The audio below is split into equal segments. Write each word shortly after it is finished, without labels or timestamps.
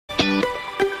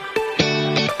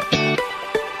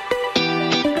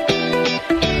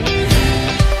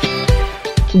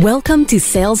Welcome to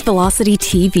Sales Velocity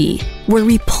TV, where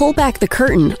we pull back the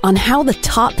curtain on how the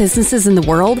top businesses in the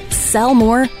world sell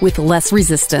more with less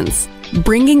resistance.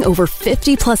 Bringing over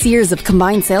 50 plus years of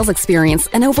combined sales experience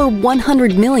and over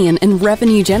 100 million in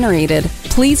revenue generated,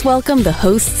 please welcome the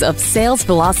hosts of Sales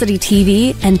Velocity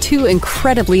TV and two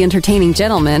incredibly entertaining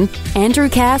gentlemen, Andrew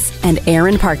Cass and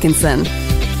Aaron Parkinson.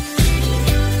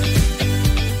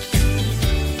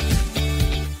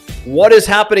 What is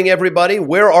happening, everybody?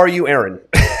 Where are you, Aaron?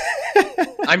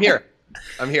 I'm here.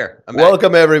 I'm back.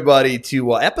 Welcome, everybody,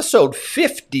 to episode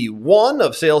 51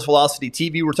 of Sales Velocity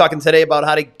TV. We're talking today about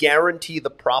how to guarantee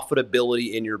the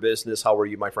profitability in your business. How are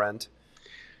you, my friend?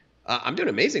 I'm doing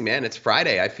amazing, man. It's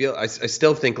Friday. I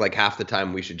still think like half the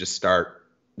time we should just start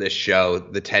this show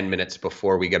the 10 minutes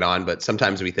before we get on, but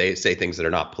sometimes we say things that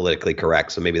are not politically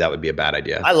correct, so maybe that would be a bad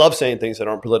idea. I love saying things that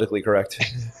aren't politically correct.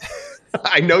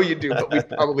 I know you do, but we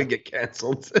probably get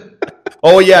canceled.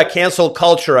 Oh, yeah, cancel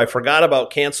culture. I forgot about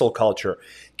cancel culture.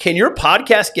 Can your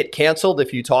podcast get canceled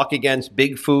if you talk against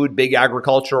big food, big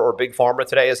agriculture, or big pharma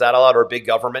today? Is that allowed, or big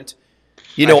government?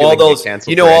 You know, all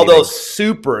those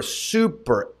super,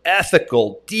 super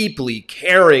ethical, deeply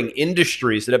caring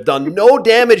industries that have done no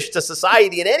damage to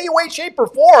society in any way, shape, or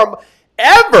form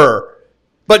ever.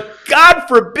 But God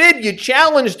forbid you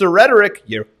challenge the rhetoric.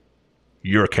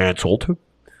 You're canceled.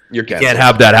 You can't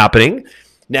have that happening.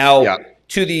 Now,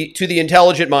 to the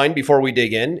intelligent mind, before we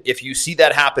dig in, if you see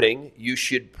that happening, you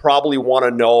should probably want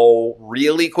to know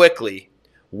really quickly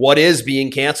what is being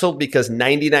canceled, because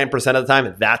 99% of the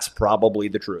time, that's probably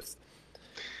the truth.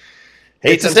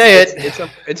 Hate to say it.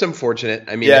 It's unfortunate.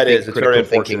 I mean, I think think it's critical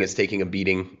thinking is taking a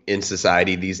beating in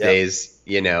society these days,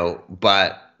 you know,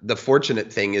 but the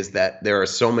fortunate thing is that there are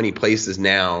so many places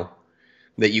now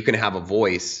that you can have a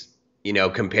voice, you know,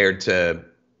 compared to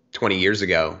 20 years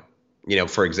ago, you know,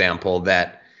 for example,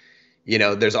 that, you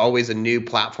know, there's always a new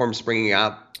platform springing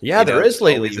up. Yeah, there is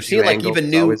lately. You've seen like even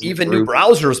new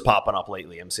browsers popping up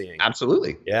lately, I'm seeing.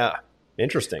 Absolutely. Yeah.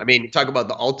 Interesting. I mean, talk about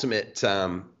the ultimate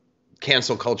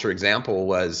cancel culture example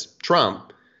was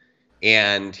Trump,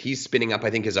 and he's spinning up, I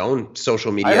think, his own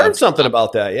social media. I heard something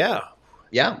about that. Yeah.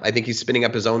 Yeah, I think he's spinning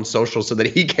up his own social so that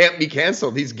he can't be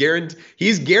canceled. He's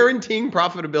guaranteeing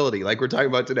profitability, like we're talking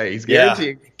about today. He's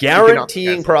guaranteeing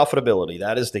profitability.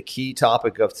 That is the key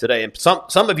topic of today. And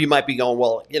some of you might be going,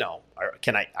 well, you know,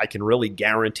 I can really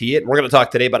guarantee it. And we're going to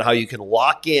talk today about how you can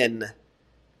lock in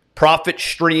profit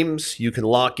streams, you can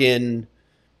lock in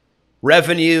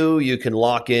revenue, you can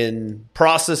lock in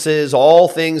processes, all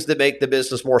things that make the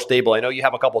business more stable. I know you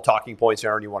have a couple talking points,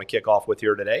 Aaron, you want to kick off with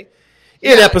here today.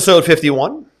 In episode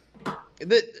 51.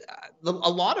 A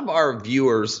lot of our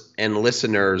viewers and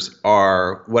listeners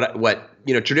are what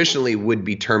you know traditionally would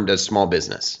be termed as small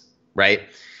business, right?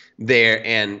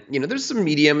 And you know, there's some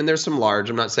medium and there's some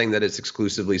large. I'm not saying that it's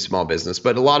exclusively small business,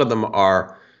 but a lot of them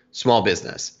are small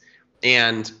business.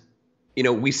 And you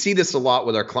know, we see this a lot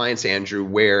with our clients, Andrew,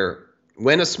 where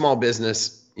when a small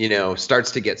business, you know, starts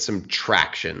to get some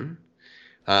traction,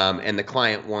 and the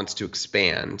client wants to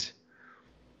expand,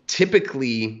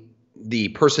 typically the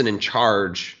person in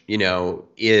charge, you know,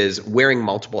 is wearing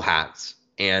multiple hats,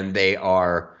 and they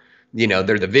are, you know,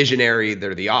 they're the visionary,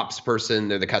 they're the ops person,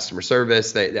 they're the customer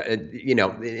service. They you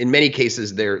know, in many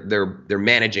cases, they're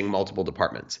managing multiple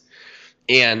departments,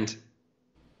 and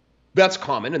that's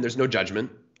common, and there's no judgment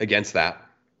against that.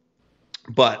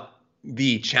 But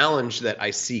the challenge that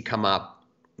I see come up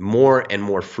more and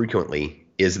more frequently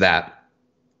is that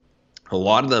a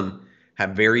lot of them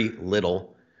have very little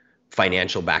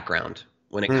financial background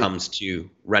when it comes to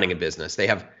running a business.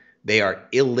 They are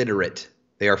illiterate.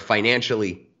 They are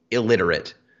financially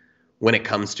illiterate when it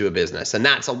comes to a business. And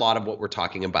that's a lot of what we're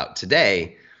talking about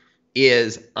today,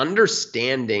 is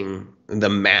understanding the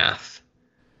math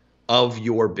of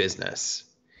your business.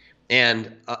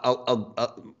 And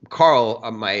Carl,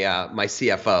 my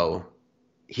CFO,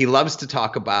 he loves to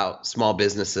talk about small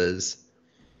businesses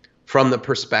from the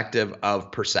perspective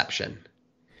of perception.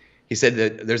 He said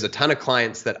that there's a ton of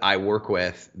clients that I work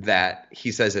with that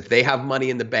he says if they have money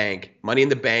in the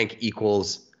bank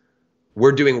equals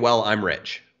we're doing well, I'm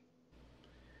rich,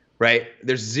 right?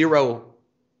 There's zero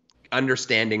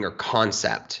understanding or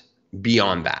concept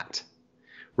beyond that,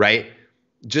 right?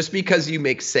 Just because you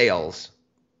make sales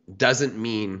doesn't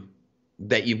mean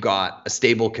that you've got a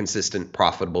stable, consistent,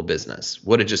 profitable business.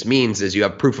 What it just means is you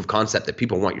have proof of concept that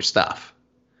people want your stuff,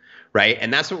 right?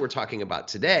 And that's what we're talking about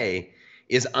today,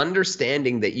 is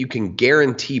understanding that you can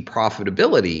guarantee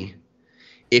profitability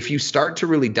if you start to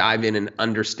really dive in and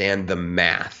understand the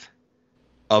math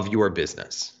of your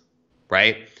business,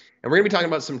 right? And we're going to be talking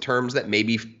about some terms that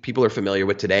maybe people are familiar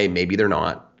with today, maybe they're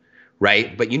not,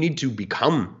 right? But you need to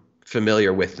become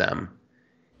familiar with them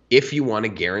if you want to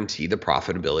guarantee the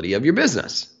profitability of your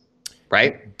business,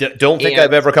 right? Don't think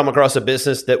I've ever come across a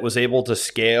business that was able to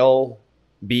scale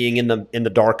being in the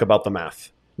dark about the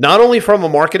math. Not only from a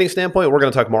marketing standpoint, we're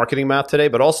going to talk marketing math today,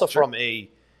 but also from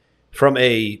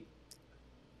a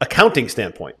accounting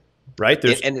standpoint, right?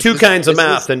 There's two kinds of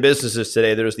math in businesses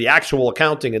today. There's the actual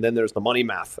accounting, and then there's the money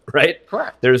math, right?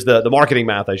 Correct. There's the marketing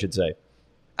math, I should say.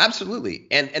 Absolutely.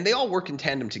 And they all work in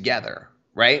tandem together,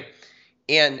 right?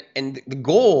 And the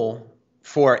goal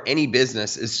for any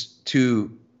business is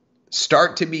to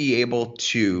start to be able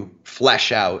to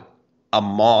flesh out a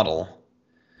model,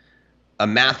 a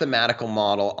mathematical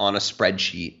model on a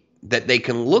spreadsheet that they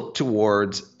can look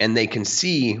towards and they can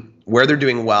see where they're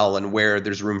doing well and where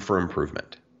there's room for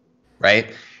improvement,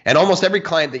 right? And almost every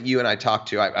client that you and I talk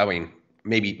to, I mean,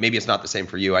 maybe it's not the same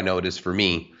for you, I know it is for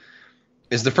me,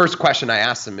 is the first question I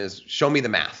ask them is, show me the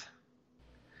math,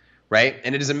 right?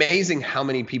 And it is amazing how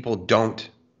many people don't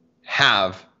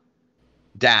have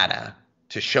data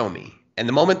to show me. And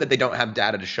the moment that they don't have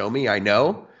data to show me, I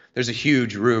know there's a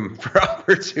huge room for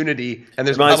opportunity. And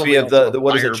there's reminds me of the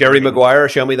what is it, Jerry Maguire,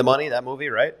 Show Me the Money, that movie,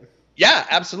 right? Yeah,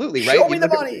 absolutely, right? Show me the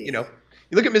money. You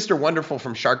look at Mr. Wonderful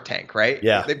from Shark Tank, right?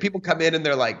 Yeah. People come in and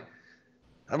they're like,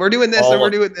 we're doing this and we're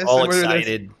doing this. All and we're excited.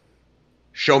 doing this.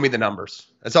 Show me the numbers.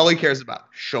 That's all he cares about.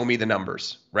 Show me the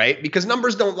numbers, right? Because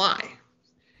numbers don't lie.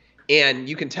 And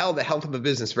you can tell the health of a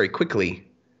business very quickly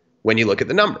when you look at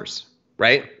the numbers,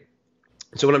 right?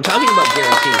 So when I'm talking about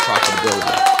guaranteeing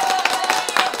profitability,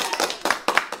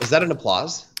 is that an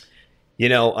applause? I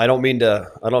don't mean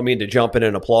to jump in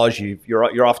and applaud you.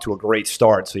 You're off to a great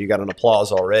start, so you got an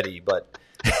applause already. But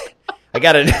I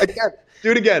got do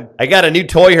it again. I got a new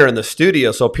toy here in the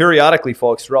studio, so periodically,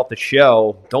 folks, throughout the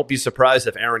show, don't be surprised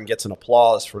if Aaron gets an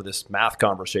applause for this math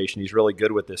conversation. He's really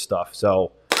good with this stuff.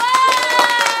 So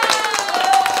I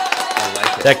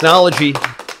like it. Technology,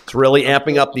 it's really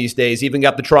amping up these days. Even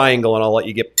got the triangle, and I'll let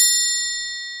you get.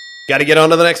 Got to get on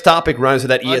to the next topic. Reminds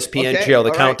me of that ESPN show, the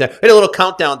countdown. Right. We had a little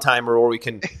countdown timer where we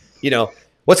can,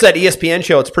 what's that ESPN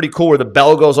show? It's pretty cool where the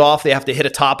bell goes off. They have to hit a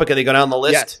topic and they go down the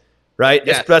list. Yes. Right?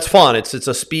 Yes. That's fun. It's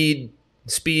a speed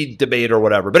debate or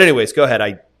whatever. But anyways, go ahead.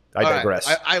 I digress.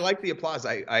 Right. I like the applause.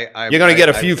 You're going to get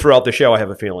a few throughout the show, I have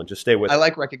a feeling. Just stay with it. I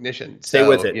like recognition. Stay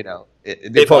with it.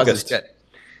 Stay focused.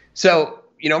 So,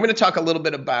 I'm going to talk a little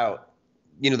bit about,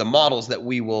 the models that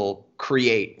we will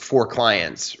create for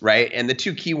clients, right? And the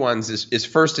two key ones is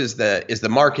first is the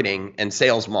marketing and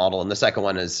sales model, and the second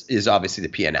one is obviously the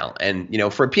P&L.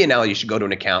 And for a P&L, you should go to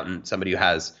an accountant, somebody who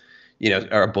has,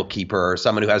 or a bookkeeper, or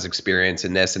someone who has experience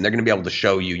in this, and they're going to be able to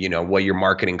show you, what your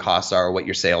marketing costs are, what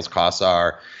your sales costs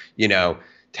are,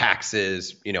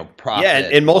 taxes, profit. Yeah,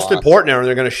 and most important, Aaron,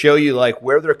 they're going to show you like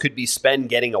where there could be spend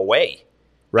getting away.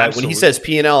 Right. Absolutely. When he says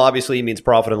P&L, obviously he means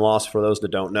profit and loss for those that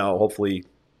don't know. Hopefully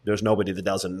there's nobody that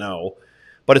doesn't know.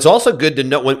 But it's also good to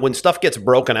know when stuff gets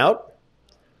broken out,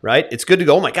 right? It's good to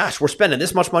go, oh my gosh, we're spending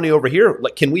this much money over here.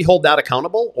 Like, can we hold that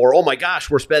accountable? Or, oh my gosh,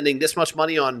 we're spending this much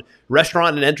money on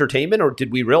restaurant and entertainment, or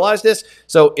did we realize this?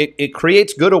 So it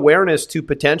creates good awareness to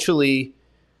potentially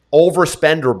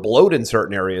overspend or bloat in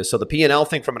certain areas. So the P&L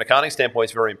thing from an accounting standpoint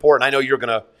is very important. I know you're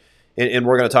going to, and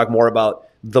we're going to talk more about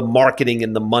the marketing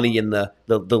and the money and the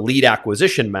lead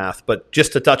acquisition math. But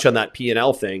just to touch on that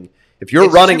P&L thing, if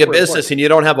you're running a business and you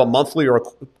don't have a monthly or a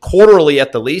quarterly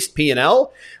at the least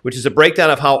P&L, which is a breakdown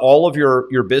of how all of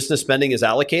your business spending is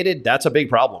allocated, that's a big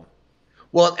problem.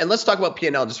 Well, and let's talk about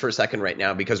P&L just for a second right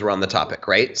now because we're on the topic,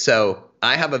 right? So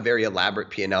I have a very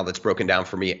elaborate P&L that's broken down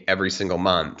for me every single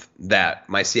month that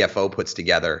my CFO puts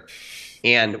together.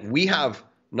 And we have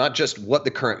not just what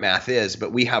the current math is,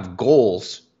 but we have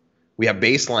goals. We have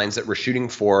baselines that we're shooting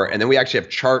for, and then we actually have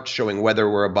charts showing whether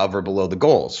we're above or below the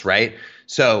goals, right?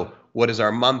 So what is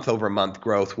our month-over-month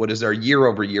growth? What is our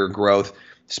year-over-year growth?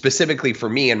 Specifically for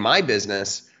me and my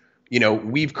business,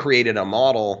 we've created a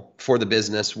model for the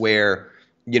business where,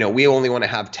 we only want to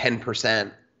have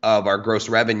 10% of our gross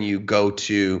revenue go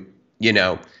to,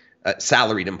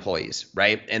 salaried employees,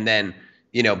 right? And then,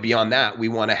 beyond that, we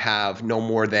want to have no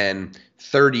more than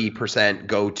 30%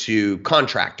 go to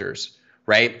contractors,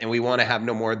 right? And we want to have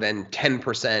no more than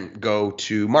 10% go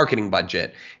to marketing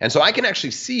budget. And so I can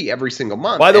actually see every single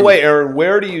month. By the way, Aaron,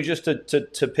 where do you, just to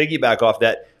piggyback off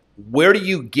that, where do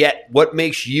you get, what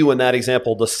makes you in that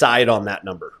example decide on that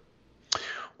number?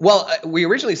 Well, we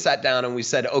originally sat down and we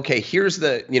said, okay, here's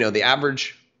the, the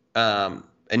average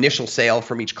initial sale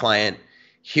from each client.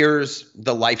 Here's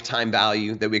the lifetime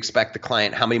value that we expect the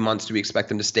client. How many months do we expect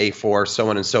them to stay for? So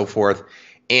on and so forth.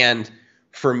 And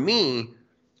for me,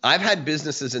 I've had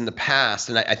businesses in the past,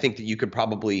 and I think that you could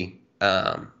probably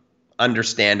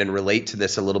understand and relate to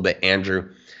this a little bit,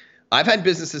 Andrew. I've had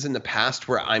businesses in the past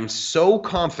where I'm so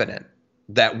confident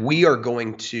that we are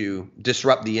going to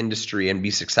disrupt the industry and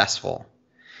be successful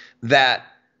that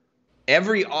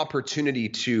every opportunity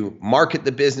to market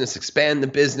the business, expand the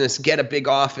business, get a big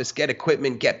office, get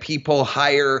equipment, get people,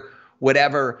 hire,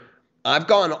 whatever, I've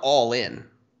gone all in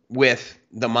with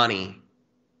the money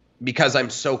because I'm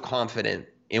so confident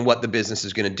in what the business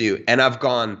is going to do. And I've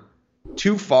gone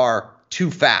too far, too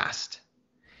fast.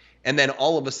 And then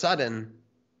all of a sudden,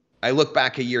 I look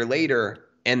back a year later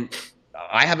and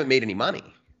I haven't made any money.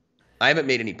 I haven't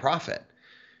made any profit.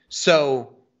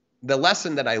 So the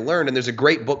lesson that I learned, and there's a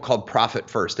great book called Profit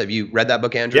First. Have you read that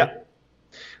book, Andrew? Yeah.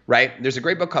 Right? There's a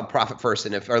great book called Profit First.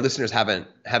 And if our listeners haven't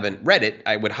read it,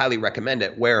 I would highly recommend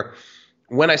it, where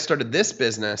when I started this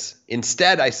business,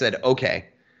 instead I said, okay,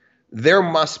 there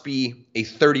must be a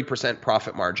 30%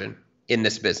 profit margin in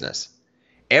this business.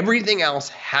 Everything else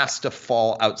has to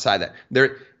fall outside that.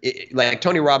 Like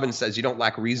Tony Robbins says, you don't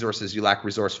lack resources, you lack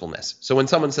resourcefulness. So when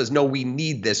someone says, no, we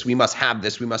need this, we must have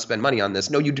this, we must spend money on this.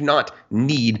 No, you do not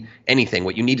need anything.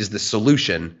 What you need is the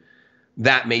solution.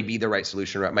 That may be the right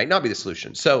solution, or it might not be the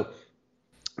solution. So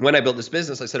when I built this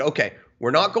business, I said, okay,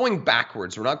 we're not going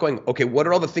backwards. We're not going, okay, what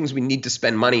are all the things we need to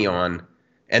spend money on?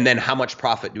 And then how much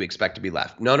profit do we expect to be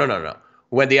left? No.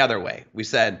 We went the other way. We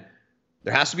said,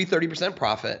 there has to be 30%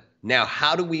 profit. Now,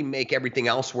 how do we make everything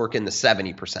else work in the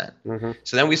 70%? Mm-hmm.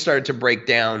 So then we started to break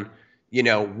down,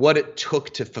 what it took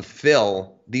to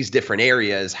fulfill these different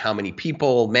areas, how many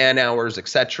people, man hours, et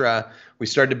cetera. We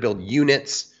started to build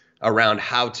units around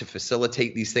how to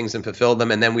facilitate these things and fulfill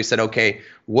them. And then we said, okay,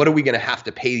 what are we going to have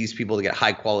to pay these people to get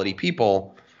high quality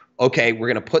people? Okay,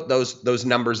 we're going to put those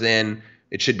numbers in.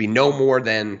 It should be no more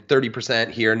than 30%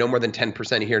 here, no more than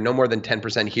 10% here, no more than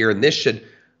 10% here. And this should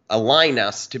align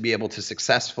us to be able to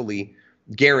successfully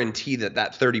guarantee that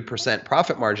 30%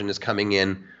 profit margin is coming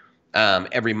in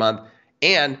every month.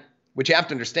 And what you have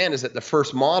to understand is that the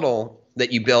first model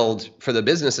that you build for the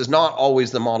business is not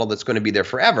always the model that's going to be there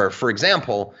forever. For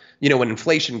example, when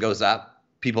inflation goes up,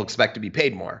 people expect to be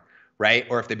paid more, right?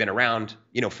 Or if they've been around,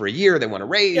 for a year, they want to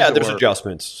raise. Yeah, there's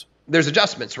adjustments. There's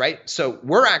adjustments, right? So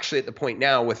we're actually at the point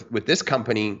now with this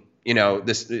company,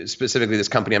 this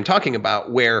company I'm talking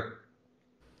about, where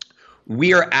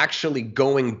we are actually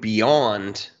going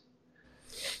beyond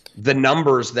the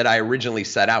numbers that I originally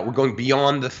set out. We're going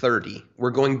beyond the 30.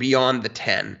 We're going beyond the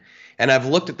 10. And I've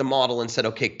looked at the model and said,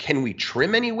 okay, can we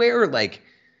trim anywhere? Like,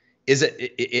 is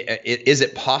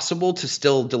it possible to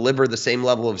still deliver the same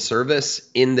level of service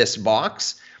in this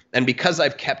box? And because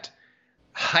I've kept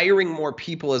hiring more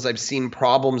people as I've seen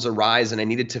problems arise and I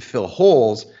needed to fill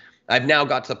holes, I've now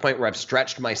got to the point where I've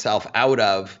stretched myself out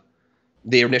of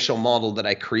the initial model that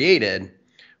I created,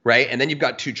 right? And then you've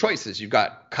got two choices. You've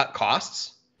got cut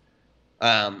costs,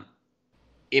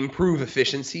 improve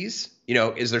efficiencies.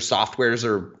 Is there softwares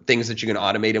or things that you can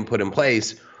automate and put in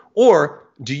place? Or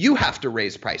do you have to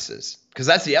raise prices? Because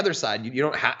that's the other side. You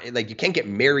don't have, you can't get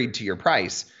married to your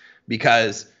price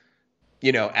because,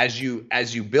 as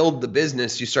you build the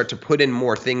business, you start to put in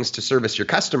more things to service your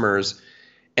customers.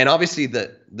 And obviously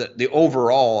the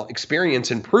overall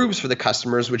experience improves for the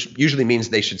customers, which usually means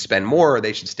they should spend more or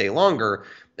they should stay longer.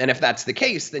 And if that's the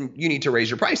case, then you need to raise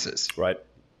your prices.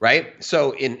 Right.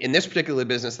 So in this particular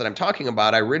business that I'm talking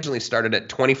about, I originally started at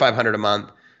 $2,500 a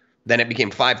month. Then it became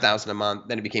 $5,000 a month.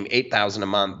 Then it became $8,000 a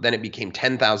month. Then it became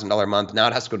 $10,000 a month. Now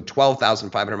it has to go to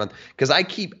 $12,500 a month because I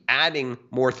keep adding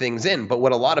more things in. But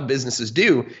what a lot of businesses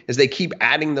do is they keep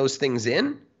adding those things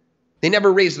in. They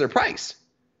never raise their price.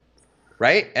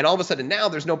 Right. And all of a sudden now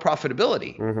there's no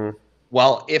profitability. Mm-hmm.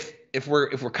 Well, if we're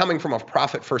coming from a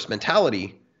profit first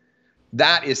mentality,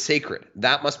 that is sacred.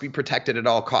 That must be protected at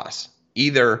all costs.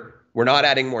 Either we're not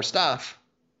adding more stuff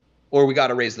or we got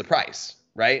to raise the price.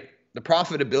 Right. The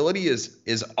profitability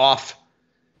is off.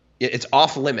 It's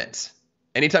off limits.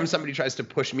 Anytime somebody tries to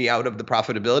push me out of the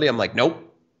profitability, I'm like,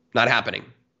 nope, not happening.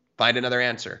 Find another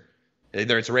answer.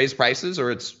 Either it's raise prices or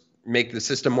it's make the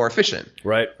system more efficient.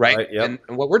 Right. Yep.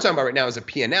 And what we're talking about right now is a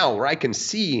P&L where I can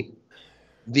see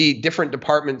the different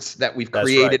departments that we've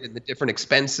created and the different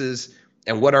expenses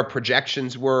and what our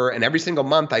projections were. And every single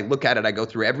month I look at it, I go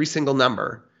through every single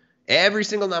number.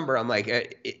 I'm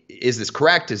like, is this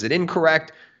correct? Is it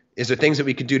incorrect? Is there things that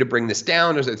we could do to bring this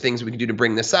down? Is there things we can do to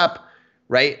bring this up?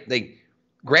 Right?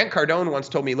 Grant Cardone once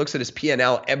told me he looks at his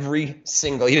P&L he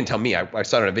didn't tell me, I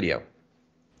saw it on a video.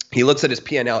 He looks at his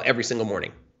P&L every single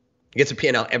morning. He gets a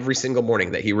P&L every single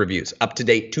morning that he reviews, up to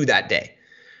date to that day,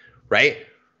 right?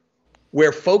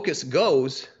 Where focus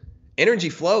goes, energy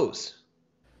flows,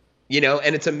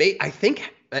 and it's amazing. I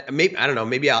think, maybe, I don't know,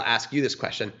 maybe I'll ask you this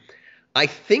question. I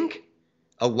think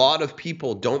a lot of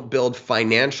people don't build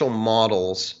financial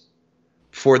models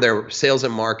for their sales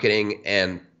and marketing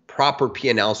and proper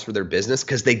P&Ls for their business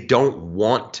because they don't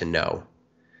want to know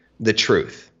the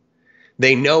truth.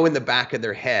 They know in the back of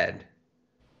their head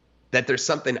that there's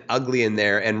something ugly in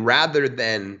there, and rather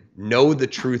than know the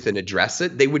truth and address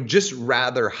it, they would just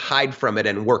rather hide from it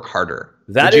and work harder.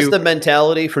 That is the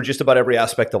mentality for just about every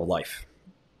aspect of life.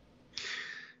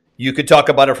 You could talk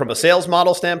about it from a sales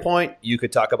model standpoint. You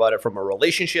could talk about it from a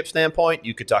relationship standpoint.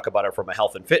 You could talk about it from a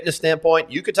health and fitness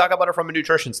standpoint. You could talk about it from a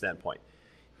nutrition standpoint.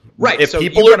 Right. If so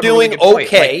people are doing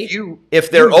okay, like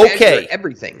if they're okay,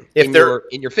 everything if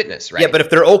in your fitness, right? Yeah, but if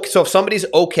they're okay, so if somebody's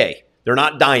okay, they're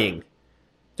not dying.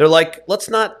 They're like, let's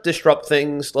not disrupt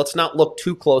things. Let's not look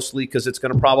too closely because it's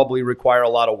going to probably require a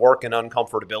lot of work and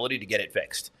uncomfortability to get it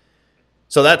fixed.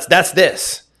 So that's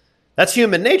this. That's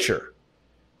human nature.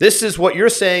 This is what you're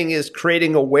saying is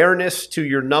creating awareness to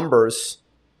your numbers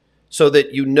so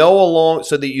that you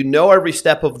know every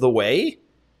step of the way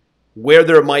where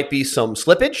there might be some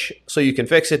slippage so you can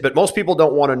fix it. But most people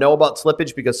don't want to know about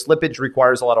slippage because slippage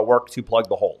requires a lot of work to plug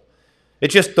the hole.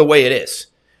 It's just the way it is.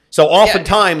 So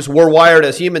oftentimes we're wired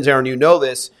as humans, Aaron, you know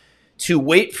this, to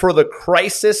wait for the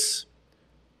crisis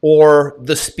or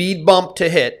the speed bump to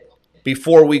hit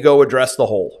before we go address the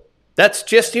hole. That's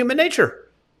just human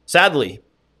nature, sadly.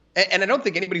 And I don't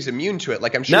think anybody's immune to it.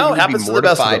 Like I'm sure No, you would be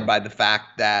mortified the by the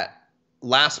fact that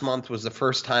last month was the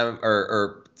first time,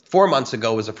 or 4 months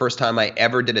ago was the first time I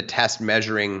ever did a test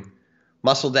measuring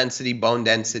muscle density, bone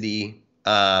density,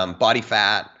 body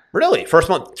fat. Really? First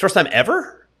time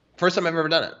ever? First time I've ever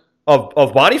done it.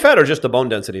 Of body fat or just the bone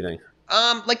density thing?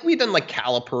 Like we've done like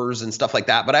calipers and stuff like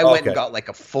that, but I went and got like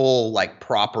a full like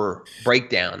proper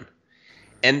breakdown.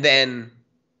 And then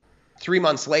 3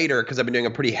 months later, because I've been doing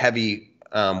a pretty heavy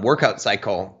workout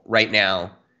cycle right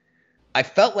now, I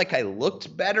felt like I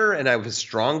looked better and I was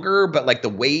stronger, but like the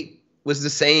weight was the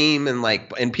same.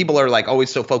 And people are like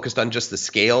always so focused on just the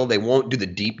scale. They won't do the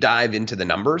deep dive into the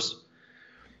numbers.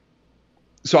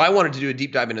 So I wanted to do a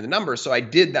deep dive into the numbers. So I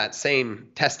did that same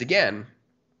test again.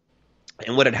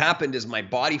 And what had happened is my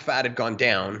body fat had gone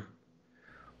down.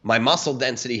 My muscle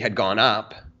density had gone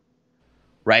up,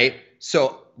 right?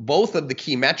 So both of the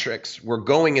key metrics were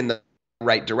going in the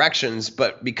right directions,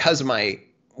 but because my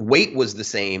weight was the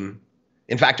same,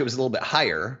 in fact, it was a little bit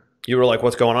higher. You were like,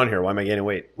 what's going on here? Why am I gaining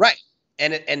weight? Right.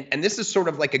 And this is sort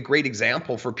of like a great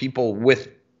example for people with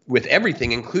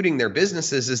everything, including their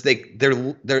businesses, is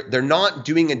they're not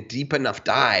doing a deep enough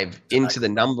dive into the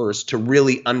numbers to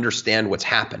really understand what's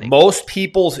happening. Most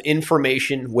people's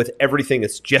information with everything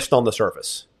is just on the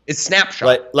surface. It's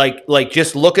snapshot. Like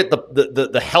just look at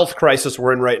the health crisis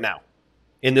we're in right now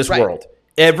in this world.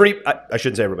 I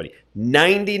shouldn't say everybody.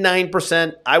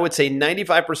 99%, I would say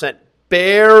 95%,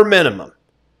 bare minimum,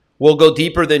 will go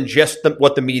deeper than just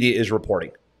what the media is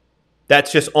reporting.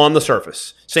 That's just on the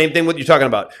surface. Same thing with you're talking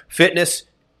about. Fitness,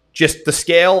 just the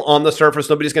scale on the surface.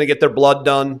 Nobody's going to get their blood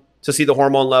done to see the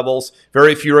hormone levels.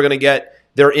 Very few are going to get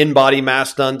their in-body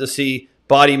mass done to see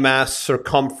body mass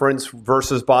circumference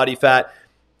versus body fat.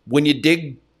 When you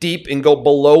dig deep and go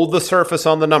below the surface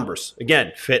on the numbers,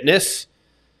 again, fitness,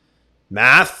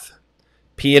 math,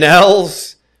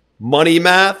 P&Ls, money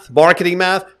math, marketing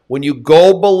math, when you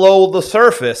go below the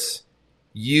surface,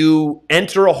 you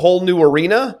enter a whole new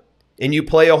arena and you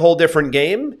play a whole different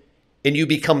game, and you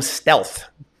become stealth.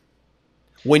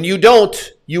 When you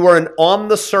don't, you are an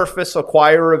on-the-surface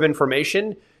acquirer of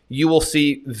information. You will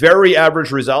see very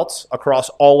average results across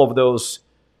all of those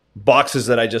boxes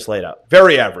that I just laid out.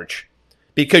 Very average,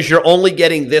 because you're only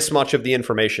getting this much of the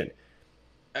information.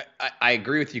 I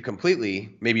agree with you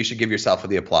completely. Maybe you should give yourself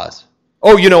the applause.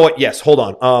 Oh, you know what? Yes, hold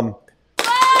on.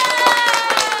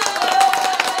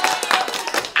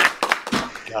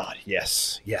 God,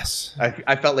 yes.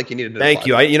 I felt like you needed to. Thank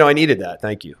you. I needed that.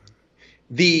 Thank you.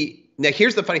 Now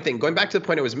here's the funny thing. Going back to the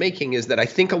point I was making is that I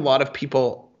think a lot of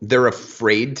people, they're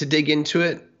afraid to dig into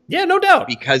it. Yeah, no doubt.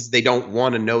 Because they don't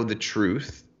want to know the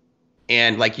truth.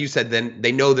 And like you said, then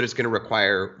they know that it's going to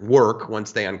require work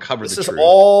once they uncover the truth. This is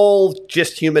all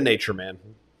just human nature, man.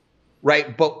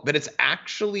 Right, but it's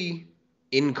actually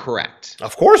incorrect.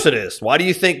 Of course it is. Why do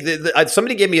you think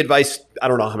somebody gave me advice, I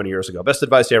don't know how many years ago, best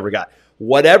advice I ever got.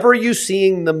 Whatever you're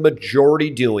seeing the majority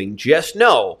doing, just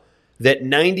know that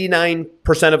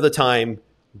 99% of the time,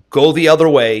 go the other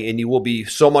way and you will be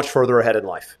so much further ahead in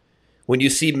life. When you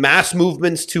see mass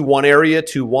movements to one area,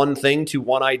 to one thing, to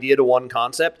one idea, to one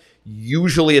concept,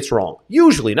 usually it's wrong.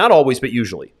 Usually, not always, but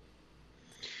usually.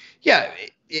 Yeah,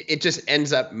 it just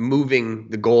ends up moving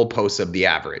the goalposts of the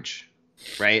average,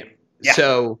 right? Yeah.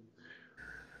 So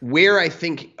where I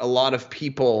think a lot of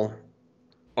people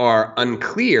are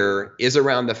unclear is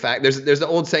around the fact there's the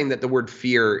old saying that the word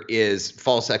fear is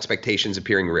false expectations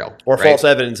appearing real, or right? false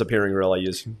evidence appearing real. I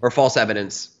use or false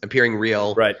evidence appearing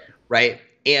real, right,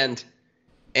 and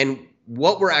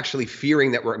what we're actually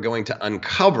fearing that we're going to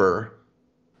uncover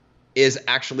is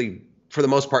actually, for the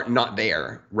most part, not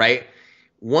there, right?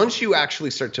 Once you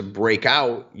actually start to break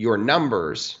out your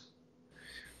numbers,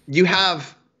 you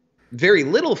have very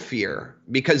little fear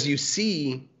because you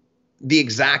see the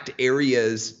exact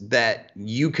areas that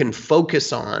you can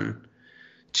focus on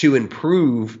to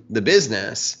improve the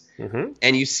business. Mm-hmm.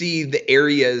 And you see the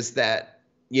areas that,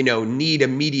 need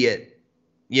immediate,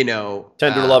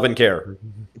 tender love and care.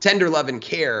 Tender love and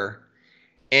care.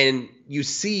 And you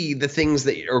see the things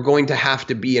that are going to have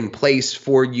to be in place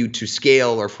for you to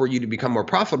scale or for you to become more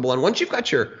profitable. And once you've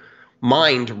got your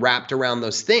mind wrapped around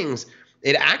those things,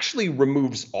 it actually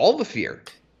removes all the fear.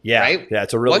 Yeah, right? Yeah,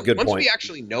 it's a really good point. Once we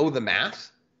actually know the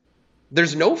math,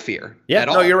 there's no fear at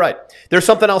all. No, you're right. There's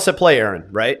something else at play, Aaron,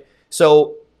 right?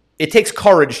 So it takes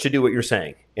courage to do what you're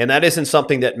saying, and that isn't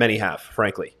something that many have,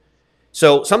 frankly.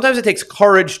 So sometimes it takes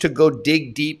courage to go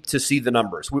dig deep to see the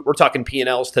numbers. We're talking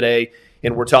P&Ls today,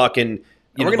 and we're talking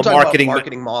we're going to talk about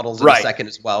marketing models in a second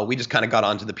as well. We just kind of got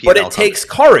onto the P&L. But it takes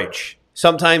courage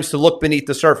sometimes to look beneath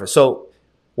the surface. So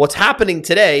what's happening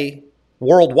today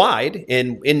worldwide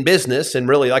in business, and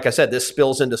really, like I said, this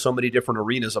spills into so many different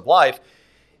arenas of life,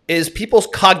 is people's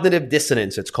cognitive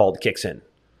dissonance, it's called, kicks in.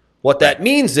 What that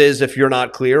means is, if you're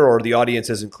not clear or the audience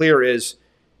isn't clear, is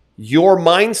your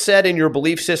mindset and your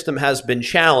belief system has been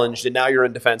challenged and now you're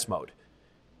in defense mode,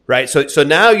 right? So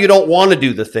now you don't want to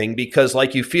do the thing because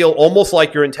you feel almost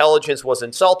like your intelligence was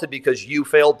insulted because you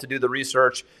failed to do the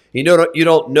research. You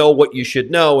don't know what you should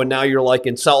know, and now you're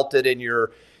insulted and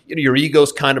your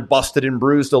ego's kind of busted and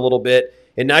bruised a little bit,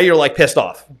 and now you're pissed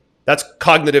off. That's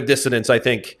cognitive dissonance, I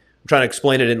think. I'm trying to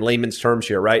explain it in layman's terms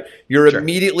here, right? You're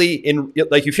immediately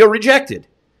you feel rejected.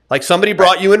 Somebody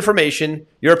brought you information,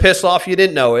 you're pissed off, you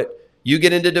didn't know it, you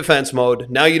get into defense mode,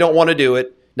 now you don't want to do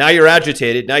it, now you're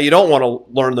agitated, now you don't want to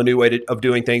learn the new way of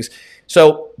doing things.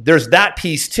 So there's that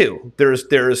piece too.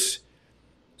 There's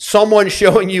someone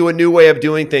showing you a new way of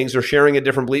doing things or sharing a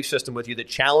different belief system with you that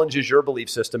challenges your belief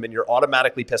system, and you're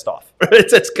automatically pissed off.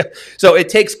 So it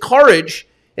takes courage,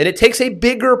 and it takes a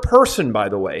bigger person, by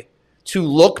the way, to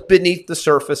look beneath the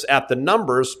surface at the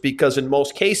numbers, because in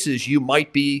most cases you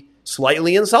might be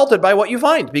slightly insulted by what you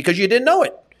find because you didn't know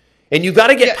it. And you've got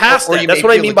to get past that. That's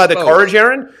what I mean by the courage,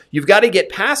 Aaron. You've got to get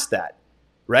past that,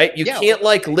 right? You can't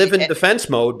live in defense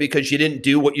mode because you didn't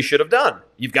do what you should have done.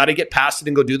 You've got to get past it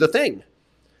and go do the thing.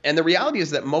 And the reality is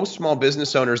that most small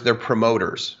business owners, they're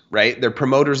promoters, right? They're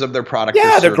promoters of their product.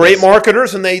 Yeah, they're great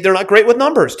marketers, and they're not great with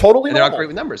numbers. Totally normal. They're not great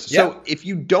with numbers. Yeah. So if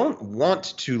you don't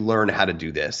want to learn how to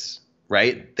do this,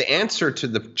 right, the answer to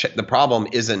the problem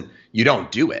isn't you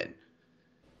don't do it.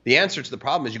 The answer to the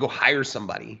problem is you go hire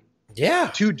somebody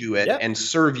to do it and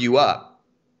serve you up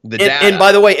the data. And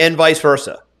by the way, and vice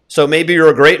versa. So maybe you're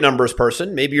a great numbers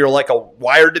person. Maybe you're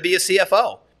wired to be a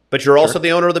CFO. But you're also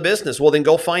the owner of the business. Well, then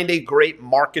go find a great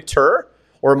marketer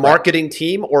or marketing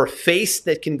team or face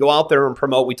that can go out there and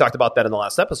promote. We talked about that in the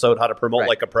last episode, how to promote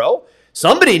like a pro.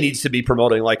 Somebody needs to be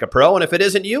promoting like a pro. And if it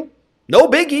isn't you, no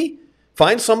biggie.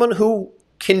 Find someone who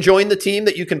can join the team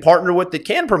that you can partner with that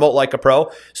can promote like a pro,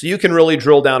 so you can really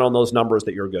drill down on those numbers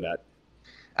that you're good at.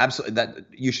 Absolutely. That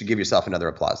you should give yourself another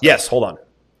applause. Yes, hold on.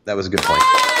 That was a good point.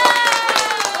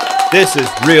 This is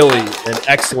really an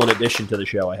excellent addition to the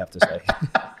show, I have to say.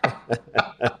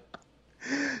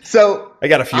 So I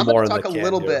got a few more in the can. Talk a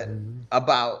little bit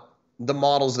about the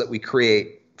models that we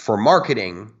create for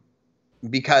marketing,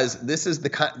 because this is the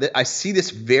kind that I see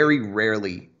this very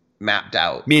rarely mapped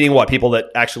out. Meaning what? People that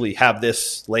actually have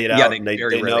this laid out and they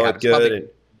know it good.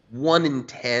 1 in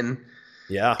 10.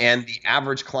 Yeah. And the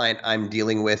average client I'm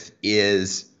dealing with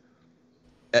is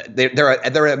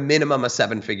they're a minimum a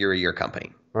 7-figure a year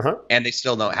company. And they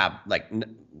still don't have like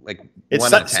 1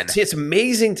 out of 10. See, it's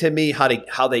amazing to me how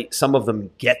they some of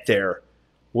them get there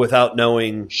without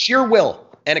knowing sheer will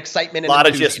and excitement. A lot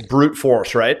of just brute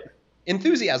force, right?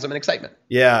 Enthusiasm and excitement.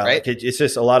 Yeah, right. It's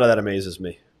just a lot of that amazes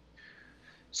me.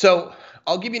 So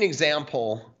I'll give you an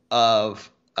example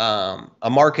of a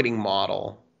marketing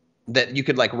model that you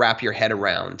could wrap your head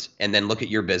around and then look at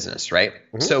your business, right?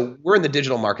 So we're in the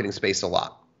digital marketing space a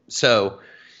lot. So,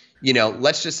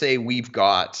 let's just say we've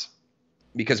got,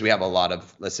 because we have a lot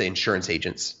of, let's say, insurance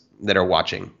agents that are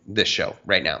watching this show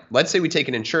right now. Let's say we take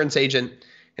an insurance agent,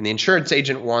 and the insurance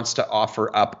agent wants to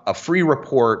offer up a free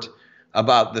report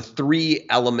about the 3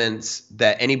 elements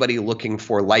that anybody looking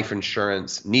for life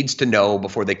insurance needs to know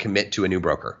before they commit to a new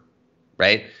broker,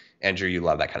 right? Andrew, you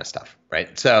love that kind of stuff,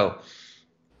 right? So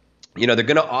they're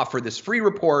going to offer this free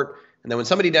report. And then when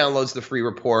somebody downloads the free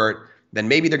report, then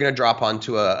maybe they're going to drop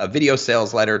onto a video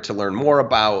sales letter to learn more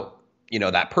about,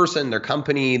 that person, their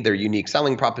company, their unique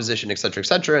selling proposition, et cetera, et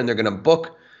cetera. And they're going to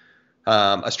book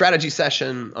a strategy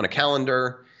session on a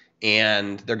calendar,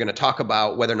 and they're going to talk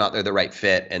about whether or not they're the right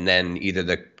fit. And then either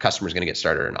the customer's going to get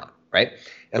started or not, right?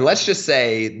 And let's just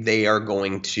say they are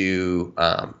going to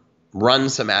run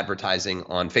some advertising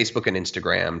on Facebook and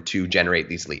Instagram to generate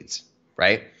these leads,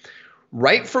 right?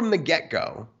 Right from the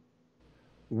get-go,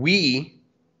 we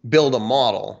build a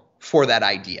model for that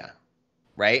idea,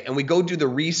 right? And we go do the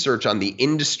research on the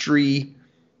industry,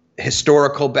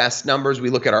 historical best numbers. We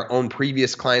look at our own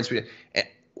previous clients,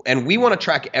 and we want to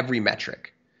track every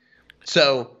metric.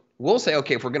 So we'll say,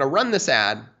 okay, if we're going to run this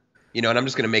ad, and I'm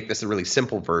just going to make this a really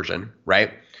simple version,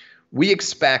 right? We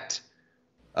expect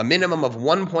a minimum of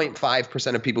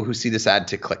 1.5% of people who see this ad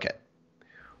to click it.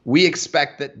 We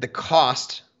expect that the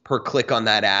cost per click on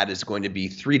that ad is going to be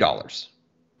 $3.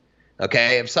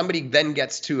 Okay, if somebody then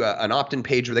gets to an opt-in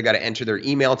page where they got to enter their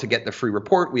email to get the free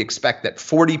report, we expect that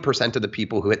 40% of the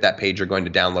people who hit that page are going to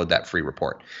download that free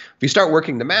report. If you start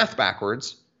working the math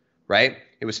backwards, right,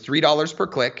 it was $3 per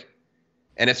click,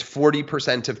 and it's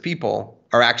 40% of people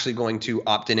are actually going to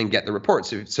opt in and get the report.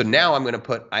 So now I'm going to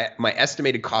put my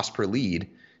estimated cost per lead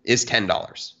is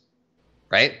 $10,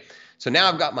 right? So now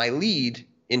I've got my lead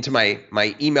into my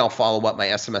email follow-up, my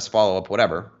SMS follow-up,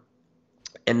 whatever.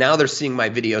 And now they're seeing my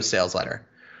video sales letter,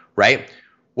 right?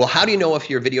 Well, how do you know if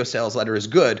your video sales letter is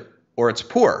good or it's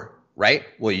poor, right?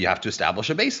 Well, you have to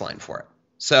establish a baseline for it.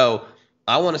 So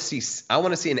I want to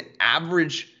see an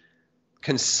average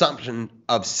consumption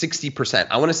of 60%.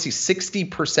 I want to see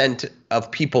 60% of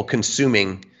people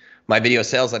consuming my video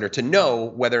sales letter to know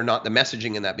whether or not the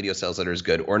messaging in that video sales letter is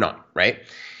good or not, right?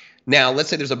 Now, let's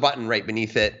say there's a button right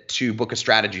beneath it to book a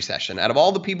strategy session. Out of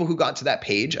all the people who got to that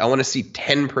page, I want to see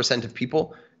 10% of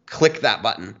people click that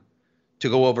button to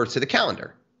go over to the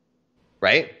calendar,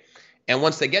 right? And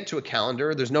once they get to a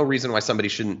calendar, there's no reason why somebody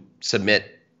shouldn't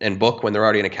submit and book when they're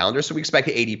already in a calendar. So we expect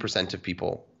 80% of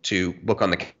people to book on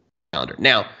the calendar.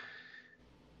 Now,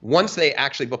 once they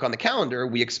actually book on the calendar,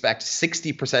 we expect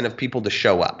 60% of people to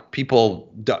show up.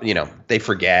 People, they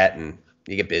forget and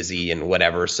you get busy and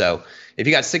whatever. So if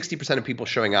you got 60% of people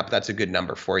showing up, that's a good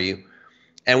number for you.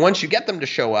 And once you get them to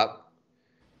show up,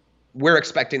 we're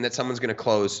expecting that someone's going to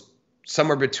close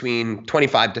somewhere between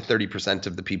 25 to 30%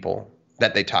 of the people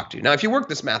that they talk to. Now, if you work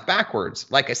this math backwards,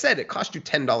 like I said, it costs you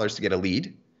 $10 to get a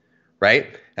lead, right?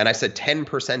 And I said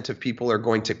 10% of people are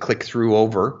going to click through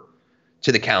over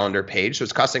to the calendar page. So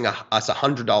it's costing us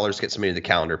 $100 to get somebody to the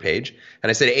calendar page. And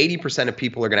I said 80% of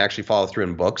people are going to actually follow through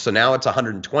and book. So now it's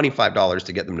 $125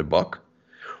 to get them to book,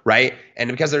 right? And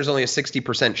because there's only a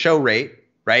 60% show rate,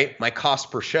 right, my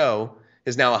cost per show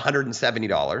is now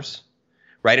 $170,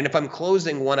 right? And if I'm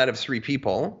closing 1 out of 3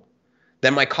 people,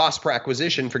 then my cost per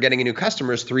acquisition for getting a new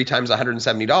customer is 3 times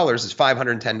 $170 is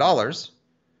 $510,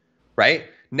 right?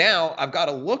 Now I've got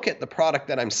to look at the product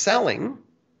that I'm selling,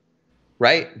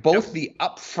 right? Both the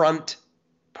upfront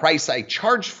price I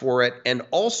charge for it and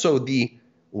also the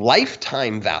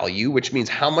lifetime value, which means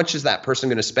how much is that person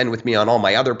going to spend with me on all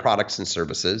my other products and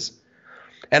services?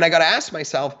 And I got to ask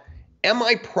myself, am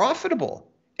I profitable?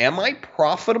 Am I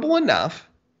profitable enough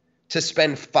to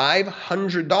spend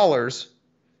 $500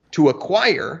 to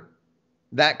acquire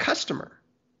that customer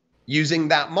using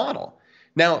that model?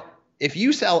 Now, if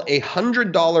you sell a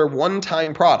 $100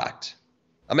 one-time product,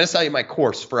 I'm going to sell you my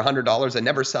course for $100 and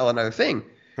never sell another thing.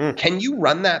 Can you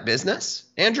run that business,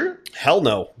 Andrew? Hell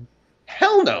no.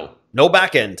 Hell no. No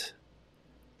back end.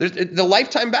 The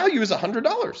lifetime value is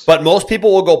 $100. But most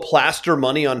people will go plaster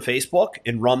money on Facebook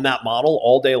and run that model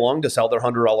all day long to sell their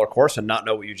 $100 course and not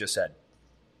know what you just said.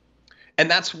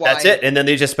 And that's why. That's it. And then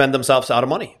they just spend themselves out of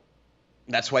money.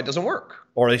 That's why it doesn't work.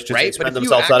 Or they just spend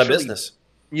themselves out of business.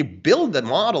 You build the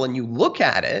model and you look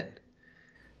at it,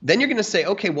 then you're going to say,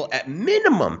 okay, well, at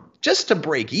minimum, just to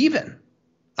break even,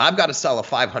 I've got to sell a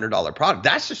 $500 product.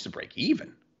 That's just to break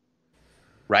even,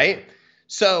 right?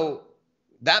 So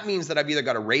that means that I've either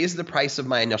got to raise the price of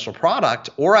my initial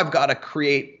product or I've got to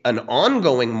create an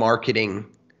ongoing marketing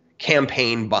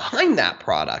campaign behind that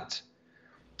product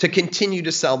to continue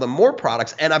to sell them more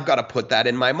products. And I've got to put that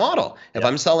in my model. If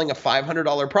I'm selling a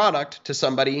 $500 product to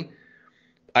somebody,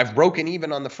 I've broken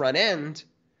even on the front end,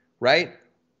 right?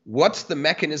 What's the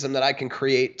mechanism that I can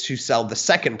create to sell the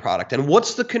second product? And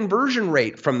what's the conversion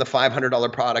rate from the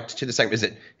 $500 product to the second? Is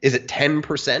it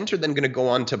 10% or then going to go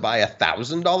on to buy a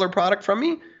 $1,000 product from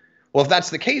me? Well, if that's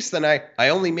the case, then I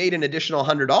only made an additional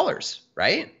 $100,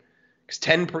 right?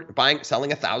 Because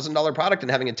selling $1,000 product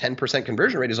and having a 10%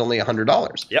 conversion rate is only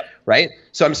 $100. Yep. Right.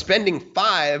 So I'm spending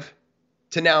 $5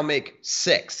 to now make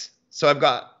 $6. So I've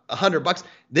got $100.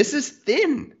 This is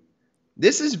thin.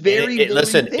 This is very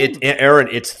thin. Aaron,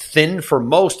 it's thin for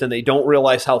most, and they don't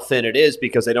realize how thin it is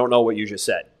because they don't know what you just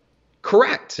said.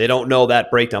 Correct. They don't know that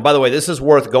breakdown. By the way, this is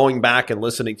worth going back and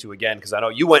listening to again because I know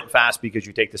you went fast because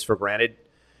you take this for granted.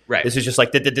 Right. This is just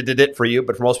like dit for you,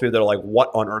 but for most people, they're like, what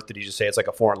on earth did he just say? It's like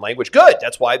a foreign language. Good.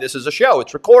 That's why this is a show.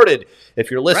 It's recorded. If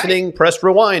you're listening, press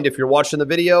rewind. If you're watching the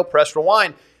video, press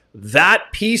rewind. That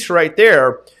piece right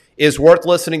there is worth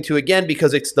listening to again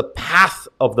because it's the path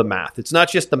of the math. It's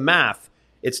not just the math.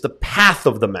 It's the path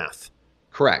of the math.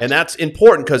 Correct. And that's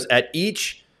important because at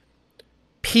each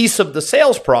piece of the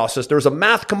sales process, there's a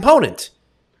math component.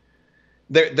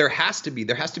 There has to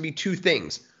be two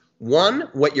things. One,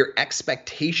 what your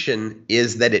expectation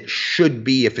is that it should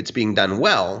be if it's being done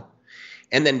well.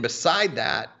 And then beside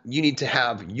that, you need to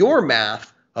have your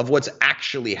math of what's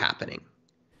actually happening,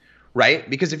 right?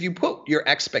 Because if you put your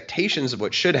expectations of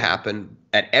what should happen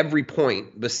at every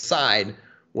point beside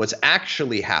what's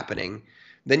actually happening,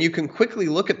 then you can quickly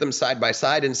look at them side by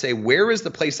side and say, where is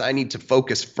the place I need to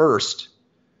focus first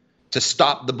to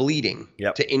stop the bleeding,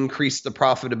 to increase the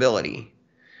profitability,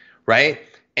 right?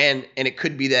 And it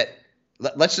could be that,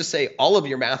 let's just say all of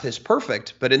your math is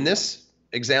perfect, but in this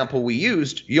example we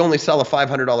used, you only sell a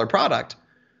 $500 product.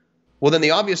 Well, then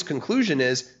the obvious conclusion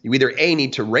is you either A,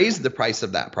 need to raise the price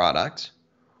of that product,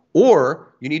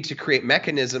 or you need to create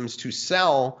mechanisms to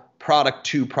sell product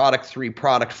 2, product 3,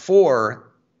 product 4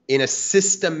 in a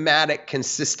systematic,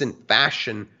 consistent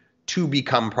fashion to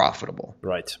become profitable.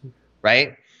 Right.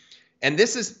 Right? And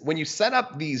this is when you set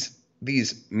up these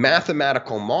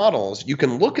mathematical models, you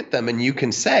can look at them and you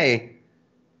can say,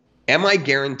 am I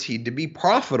guaranteed to be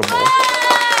profitable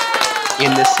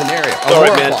in this scenario? Sorry,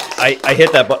 man. I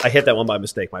hit that one by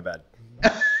mistake. My bad.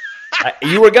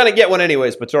 You were going to get one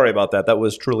anyways, but sorry about that. That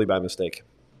was truly by mistake.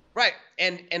 Right.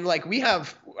 And like I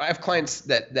have clients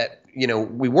that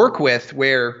we work with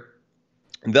where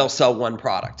they'll sell one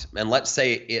product. And let's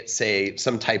say it's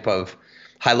some type of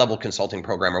high-level consulting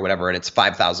program or whatever, and it's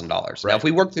 $5,000. Right. Now, if we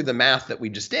work through the math that we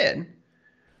just did,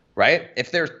 right?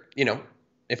 If they're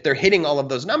hitting all of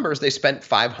those numbers, they spent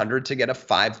 $500 to get a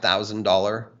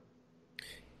 $5,000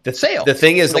 sale. The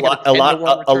thing is, a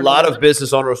lot of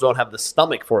business owners don't have the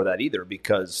stomach for that either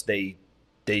because they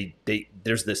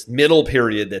there's this middle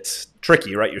period that's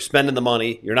tricky, right? You're spending the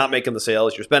money, you're not making the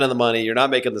sales. You're spending the money, you're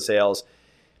not making the sales.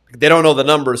 They don't know the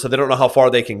numbers, so they don't know how far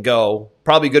they can go.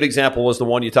 Probably a good example was the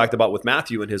one you talked about with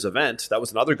Matthew and his event. That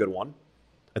was another good one.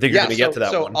 I think you're going to get to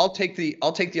that one. So I'll take the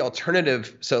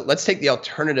alternative. So let's take the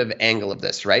alternative angle of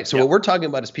this, right? So what we're talking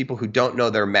about is people who don't know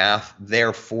their math,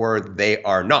 therefore they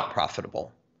are not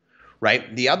profitable,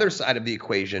 right? The other side of the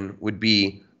equation would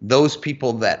be those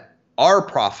people that are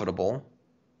profitable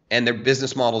and their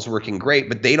business model is working great,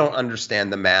 but they don't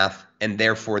understand the math, and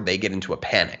therefore they get into a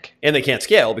panic. And they can't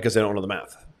scale because they don't know the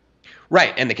math.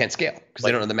 Right, and they can't scale because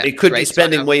they don't know the math. They could be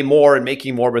spending way more and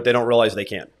making more, but they don't realize they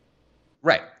can.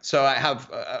 Right. So I have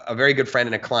a very good friend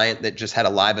and a client that just had a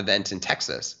live event in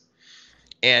Texas.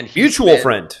 And Mutual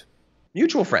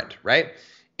friend, right?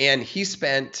 And he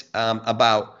spent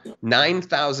about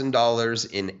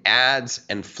 $9,000 in ads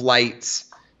and flights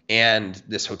and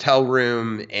this hotel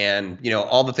room and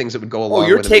all the things that would go along with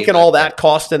it. Oh, you're taking all that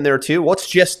cost in there too? What's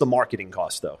just the marketing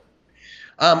cost though?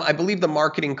 I believe the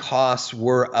marketing costs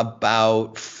were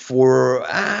about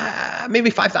maybe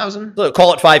 $5,000. So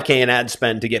call it $5K in ad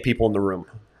spend to get people in the room,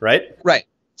 right? Right.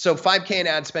 So $5K in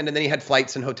ad spend, and then he had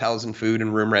flights and hotels and food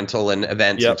and room rental and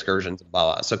events and excursions and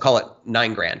blah, blah. So call it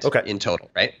 $9,000 in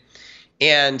total, right?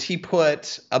 And he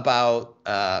put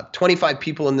about 25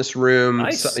 people in this room.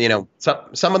 Nice. So,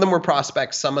 some of them were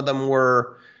prospects, some of them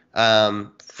were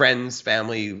friends,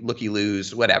 family,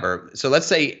 looky-loos, whatever. So let's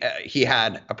say he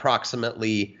had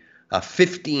approximately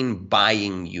 15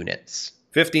 buying units.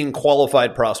 15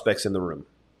 qualified prospects in the room.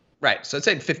 Right. So let's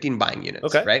say 15 buying units,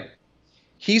 okay. Right?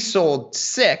 He sold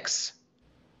 6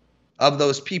 of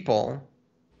those people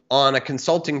on a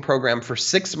consulting program for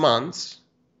 6 months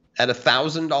at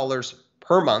 $1,000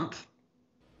 per month.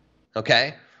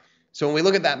 Okay? So when we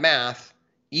look at that math,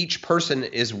 each person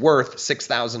is worth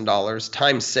 $6,000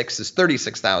 times 6 is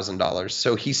 $36,000.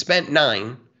 So he spent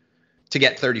 9 to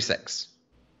get 36,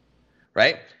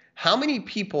 right? How many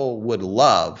people would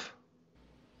love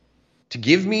to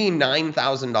give me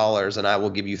 $9,000 and I will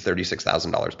give you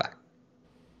 $36,000 back?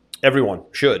 Everyone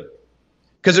should.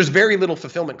 Because there's very little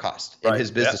fulfillment cost in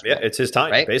his business. Yeah, it's his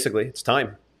time, right? Basically. It's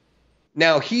time.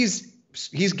 Now he's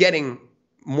getting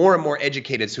more and more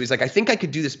educated. So he's like, I think I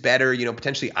could do this better.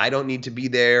 Potentially I don't need to be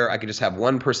there. I could just have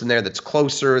one person there that's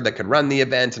closer that could run the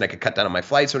event, and I could cut down on my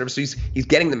flights or whatever. So he's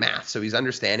getting the math. So he's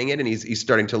understanding it, and he's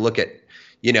starting to look at,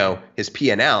 his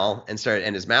P&L and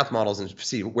his math models and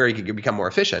see where he could become more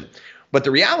efficient. But the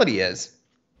reality is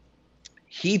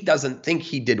he doesn't think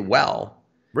he did well.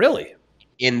 Really?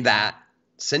 In that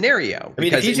scenario. I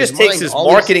mean, if he just takes his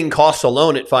marketing costs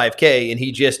alone at $5K and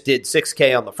he just did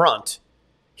 $6K on the front,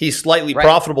 he's slightly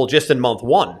profitable just in month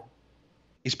one.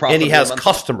 He's profitable, and he has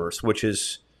customers, which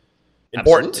is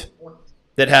important.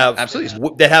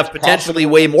 Absolutely. That have potentially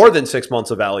way more than 6 months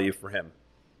of value for him.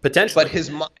 Potentially. But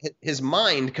his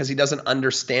mind, because he doesn't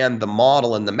understand the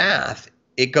model and the math,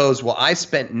 it goes, well, I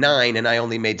spent 9 and I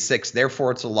only made 6,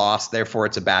 therefore it's a loss, therefore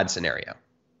it's a bad scenario.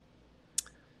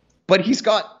 But he's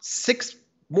got 6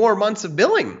 more months of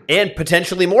billing. And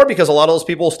potentially more, because a lot of those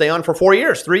people stay on for 4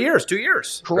 years, 3 years, 2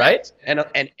 years. Correct. Right?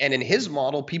 And in his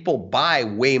model, people buy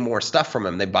way more stuff from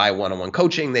him. They buy one-on-one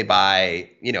coaching, they buy,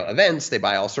 events, they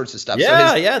buy all sorts of stuff.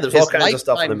 Yeah, there's all kinds of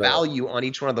stuff in the middle. Lifetime value on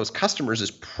each one of those customers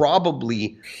is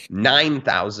probably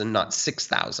 9,000, not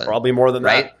 6,000. Probably more than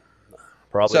that.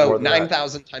 Probably so more than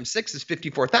 9,000 times 6 is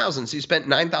 54,000. So you spent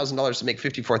 $9,000 to make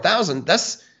 54,000.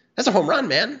 That's a home run,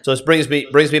 man. So this brings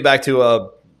me back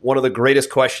to one of the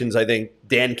greatest questions I think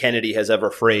Dan Kennedy has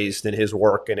ever phrased in his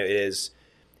work, and it is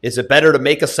it better to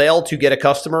make a sale to get a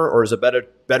customer, or is it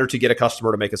better to get a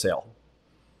customer to make a sale?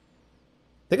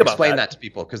 Think about Explain that to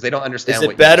people, because they don't understand. Is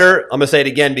it better? I'm going to say it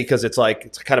again because it's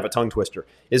kind of a tongue twister.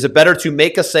 Is it better to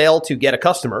make a sale to get a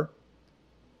customer,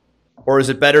 or is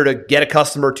it better to get a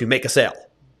customer to make a sale?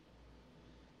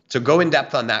 So go in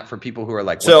depth on that for people who are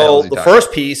like, so the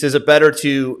first piece, is it better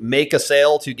to make a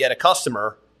sale to get a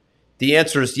customer? The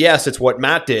answer is yes. It's what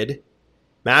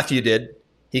Matthew did.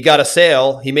 He got a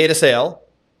sale. He made a sale.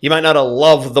 He might not have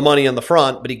loved the money on the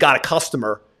front, but he got a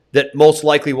customer that most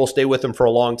likely will stay with him for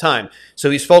a long time. So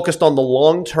he's focused on the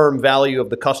long-term value of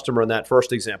the customer in that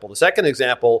first example. The second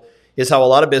example is how a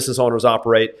lot of business owners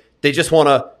operate. They just want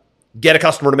to get a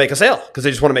customer to make a sale because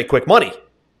they just want to make quick money.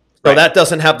 So that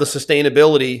doesn't have the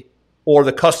sustainability or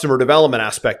the customer development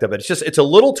aspect of it. It's a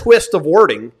little twist of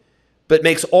wording, but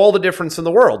makes all the difference in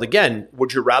the world. Again,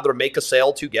 would you rather make a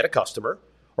sale to get a customer,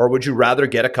 or would you rather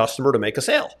get a customer to make a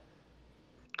sale?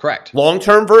 Correct.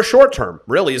 Long-term versus short-term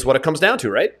really is what it comes down to,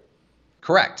 right?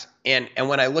 Correct. And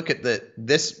when I look at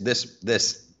this,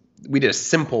 we did a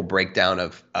simple breakdown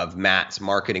of Matt's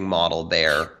marketing model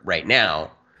there right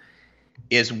now.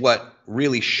 Is what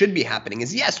really should be happening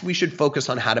is, yes, we should focus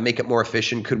on how to make it more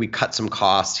efficient. Could we cut some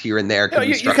costs here and there?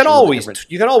 You can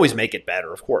always make it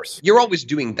better, of course. You're always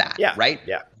doing that, right?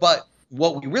 Yeah. But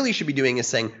what we really should be doing is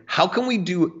saying, how can we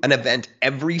do an event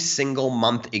every single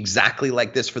month exactly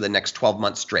like this for the next 12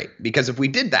 months straight? Because if we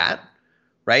did that,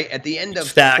 right, at the end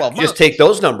of 12 months. Just take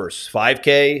those numbers,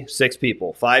 5K, 6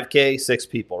 people, 5K, 6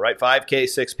 people, right? 5K,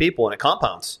 6 people, and it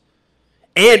compounds.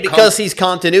 And because he's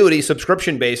continuity,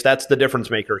 subscription-based, that's the difference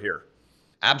maker here.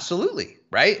 Absolutely,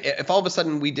 right? If all of a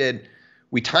sudden we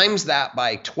times that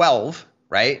by 12,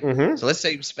 right? Mm-hmm. So let's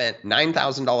say you spent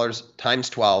 $9,000 times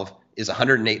 12 is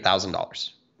 $108,000,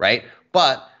 right?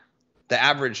 But the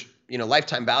average,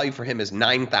 lifetime value for him is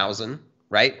 9,000,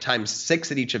 right? Times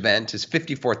 6 at each event is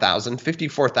 54,000.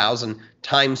 54,000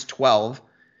 times 12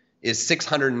 is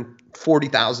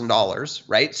 $640,000,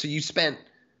 right? So you spent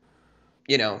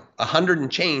 100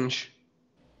 and change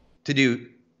to do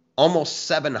almost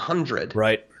 700.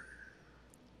 Right.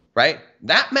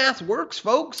 That math works,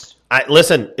 folks.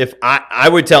 Listen, if I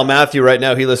would tell Matthew right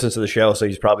now, he listens to the show, so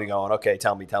he's probably going, okay,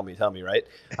 tell me, right?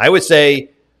 I would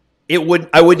say I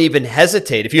wouldn't even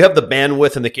hesitate. If you have the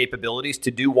bandwidth and the capabilities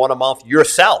to do one a month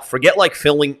yourself, forget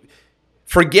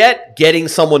getting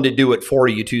someone to do it for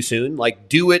you too soon. Like,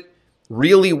 do it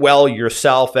really well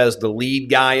yourself as the lead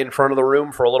guy in front of the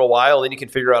room for a little while. Then you can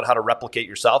figure out how to replicate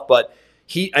yourself. But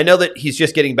I know that he's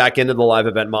just getting back into the live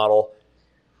event model.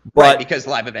 But, right, because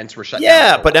live events were shut down.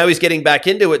 Yeah, but now he's getting back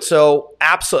into it. So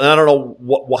absolutely, I don't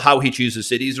know how he chooses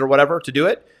cities or whatever to do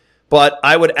it. But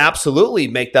I would absolutely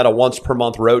make that a once per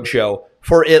month road show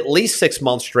for at least 6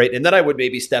 months straight. And then I would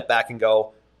maybe step back and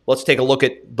go, let's take a look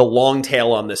at the long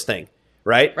tail on this thing.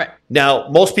 Right? Now,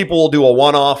 most people will do a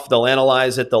one-off. They'll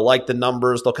analyze it. They'll like the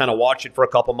numbers. They'll kind of watch it for a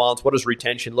couple months. What does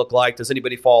retention look like? Does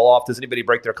anybody fall off? Does anybody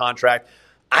break their contract?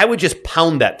 I would just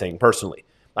pound that thing personally.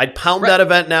 I'd pound that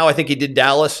event now. I think he did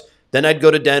Dallas. Then I'd go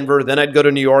to Denver. Then I'd go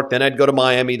to New York. Then I'd go to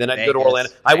Miami. Then I'd go to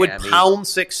Orlando. I would pound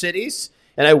 6 cities,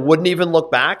 and I wouldn't even look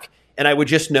back. And I would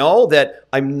just know that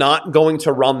I'm not going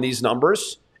to run these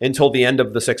numbers until the end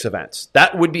of the 6 events.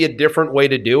 That would be a different way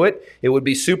to do it. It would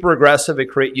be super aggressive.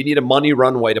 You need a money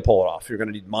runway to pull it off. You're going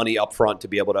to need money up front to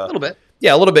be able to. A little bit.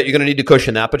 Yeah, a little bit. You're going to need to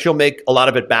cushion that, but you'll make a lot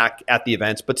of it back at the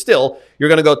events. But still, you're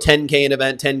going to go 10K an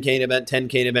event, 10K an event,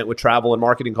 10K an event with travel and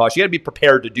marketing costs. You got to be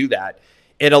prepared to do that.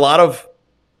 And a lot of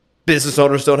business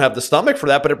owners don't have the stomach for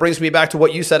that, but it brings me back to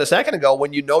what you said a second ago.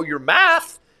 When you know your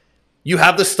math, you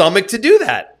have the stomach to do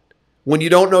that. When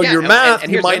you don't know your math,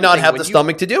 you might not have the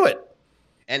stomach to do it.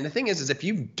 And the thing is if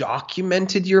you've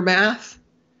documented your math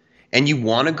and you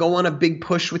want to go on a big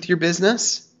push with your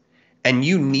business and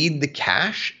you need the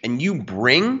cash and you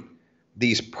bring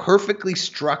these perfectly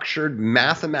structured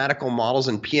mathematical models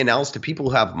and P&Ls to people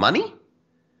who have money,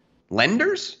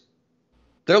 lenders,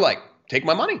 they're like, take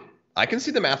my money. I can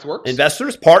see the math works.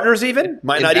 Investors, partners even,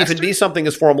 might not even be something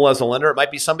as formal as a lender. It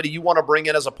might be somebody you want to bring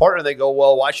in as a partner. They go,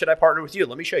 well, why should I partner with you?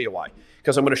 Let me show you why.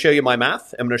 Because I'm going to show you my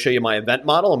math. I'm going to show you my event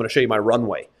model. I'm going to show you my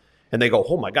runway. And they go,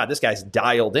 oh my God, this guy's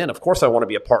dialed in. Of course I want to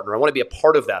be a partner. I want to be a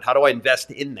part of that. How do I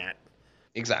invest in that?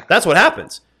 Exactly. That's what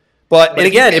happens. But and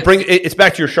again, it's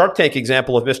back to your Shark Tank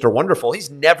example of Mr. Wonderful. He's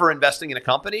never investing in a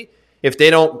company if they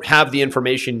don't have the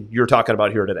information you're talking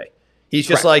about here today. He's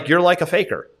just like, you're like a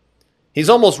faker. He's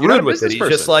almost rude with it. He's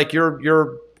just like,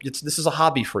 this is a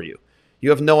hobby for you. You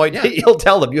have no idea. Yeah. He'll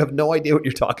tell them you have no idea what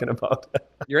you're talking about.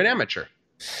 You're an amateur,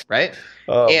 right?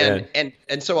 Oh,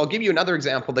 and so I'll give you another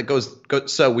example that goes.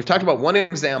 So we've talked about one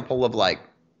example of like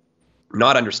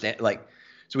not understand, like,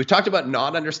 so we've talked about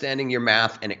not understanding your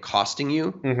math and it costing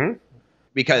you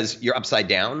because you're upside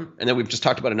down. And then we've just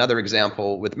talked about another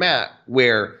example with Matt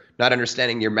where not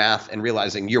understanding your math and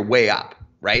realizing you're way up,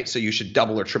 right? So you should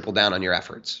double or triple down on your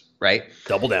efforts, right?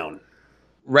 Double down.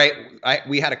 Right.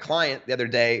 We had a client the other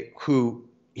day who,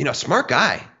 smart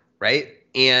guy, right?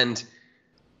 And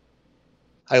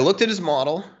I looked at his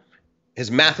model, his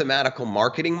mathematical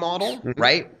marketing model,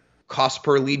 right? Cost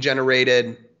per lead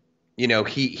generated.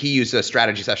 He used a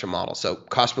strategy session model. So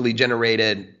cost per lead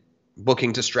generated,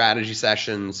 booking to strategy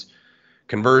sessions,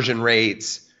 conversion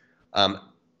rates,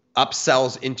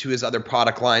 upsells into his other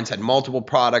product lines, had multiple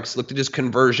products, looked at his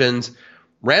conversions,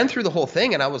 ran through the whole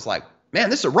thing. And I was like, man,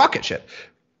 this is a rocket ship.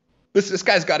 This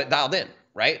guy's got it dialed in,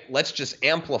 right? Let's just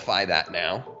amplify that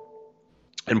now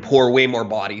and pour way more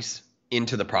bodies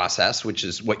into the process, which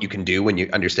is what you can do when you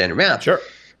understand your math. Sure.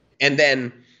 And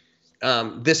then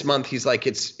this month he's like,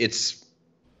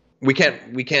 we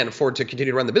can't afford to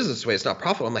continue to run the business this way. It's not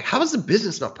profitable. I'm like, how is the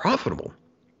business not profitable?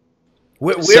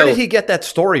 Where did he get that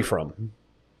story from?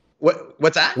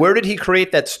 What's that? Where did he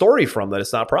create that story from that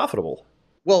it's not profitable?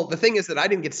 Well, the thing is that I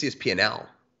didn't get to see his P&L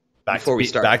before we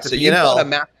started. Back to so P&L. You got a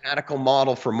mathematical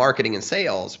model for marketing and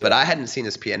sales, but I hadn't seen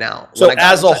his P&L. So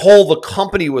as a whole, the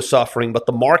company was suffering, but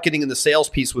the marketing and the sales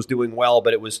piece was doing well,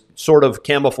 but it was sort of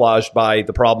camouflaged by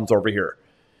the problems over here.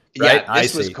 Right? Yeah,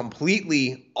 this was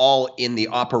completely all in the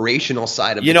operational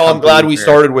side of I'm glad we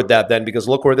started with that then, because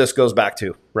look where this goes back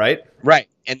to, right? Right.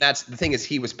 And that's the thing is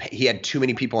he had too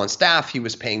many people on staff. He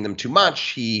was paying them too much.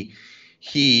 He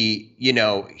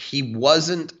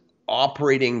wasn't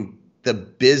operating the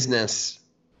business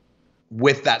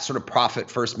with that sort of profit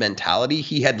first mentality.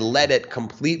 He had let it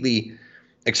completely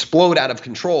explode out of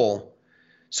control.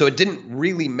 So it didn't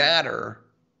really matter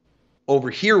over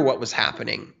here what was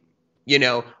happening,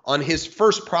 on his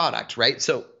first product, right?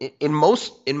 So in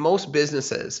most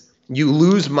businesses, you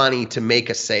lose money to make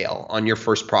a sale on your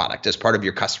first product as part of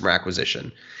your customer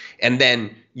acquisition. And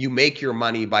then you make your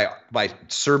money by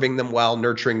serving them well,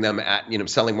 nurturing them at,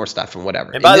 selling more stuff and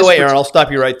whatever. And by the way, Aaron, I'll stop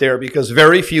you right there because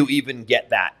very few even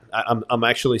get that. I'm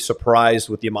actually surprised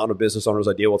with the amount of business owners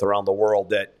I deal with around the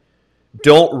world that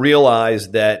don't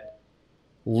realize that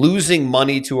losing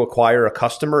money to acquire a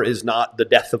customer is not the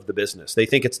death of the business. They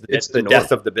think it's the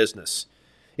death of the business.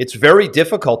 It's very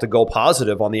difficult to go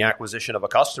positive on the acquisition of a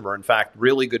customer. In fact,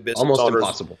 really good business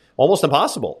owners, almost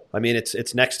impossible. I mean,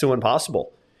 it's next to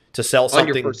impossible to sell something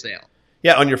on your first sale.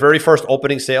 Yeah, on your very first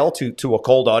opening sale to a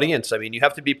cold audience. I mean, you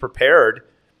have to be prepared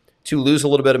to lose a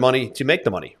little bit of money to make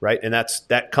the money, right? And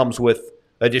that comes with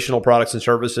additional products and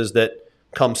services that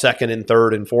come second and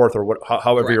third and fourth, or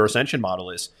however your ascension model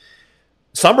is.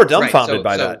 Some are dumbfounded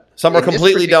by that. Some are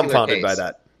completely dumbfounded by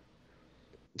that.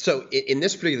 So in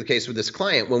this particular case with this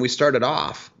client, when we started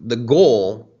off, the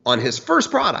goal on his first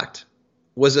product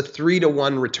was a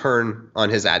 3-to-1 return on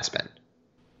his ad spend.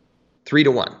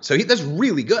 3-to-1. So that's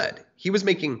really good. He was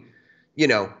making,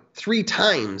 3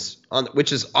 times on,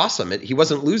 which is awesome. He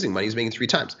wasn't losing money. He was making 3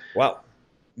 times. Wow.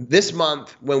 This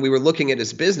month, when we were looking at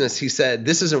his business, he said,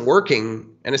 this isn't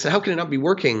working. And I said, how can it not be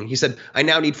working? He said, I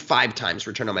now need 5 times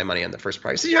return on my money on the first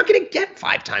product. I said, you're not going to get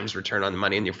 5 times return on the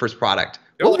money in your first product.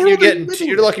 You're lucky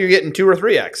you're getting 2 or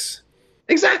 3x.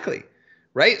 Exactly.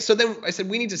 Right. So then I said,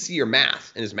 we need to see your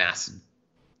math, and his math's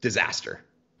disaster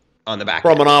on the back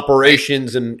From end. An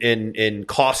operations and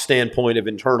cost standpoint of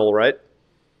internal, right?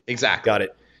 Exactly. Got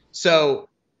it. So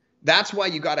that's why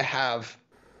you got to have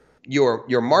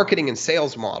your marketing and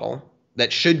sales model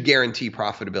that should guarantee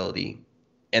profitability.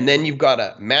 And then you've got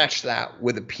to match that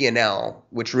with a P&L,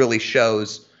 which really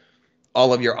shows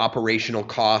all of your operational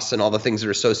costs and all the things that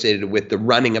are associated with the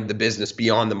running of the business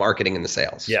beyond the marketing and the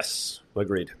sales. Yes,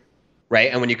 agreed.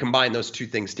 Right? And when you combine those two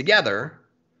things together,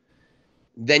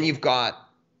 then you've got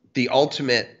the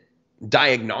ultimate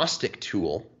diagnostic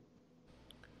tool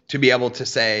to be able to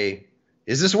say,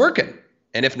 is this working?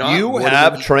 And if not, you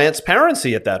have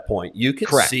transparency at that point. You can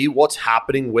Correct. see what's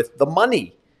happening with the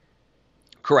money.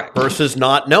 Correct. Versus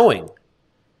not knowing.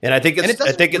 And I think it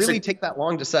doesn't really take that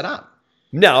long to set up.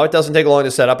 No, it doesn't take long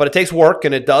to set up, but it takes work,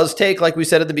 and it does take, like we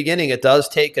said at the beginning, it does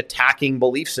take attacking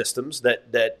belief systems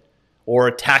that or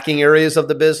attacking areas of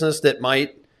the business that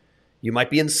you might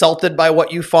be insulted by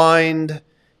what you find.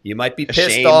 You might be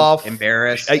pissed off,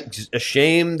 embarrassed,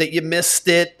 ashamed that you missed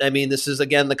it. I mean, this is,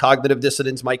 again, the cognitive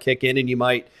dissonance might kick in, and you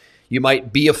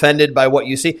might be offended by what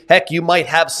you see. Heck, you might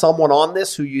have someone on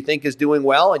this who you think is doing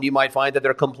well, and you might find that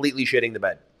they're completely shitting the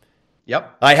bed.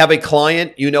 Yep. I have a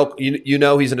client, you know,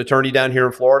 he's an attorney down here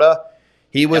in Florida.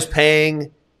 He was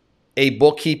paying a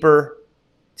bookkeeper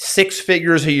 6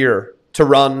 figures a year to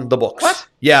run the books. What?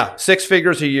 Yeah, 6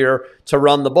 figures a year to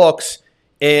run the books,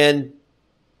 and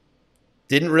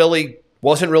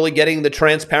wasn't really getting the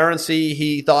transparency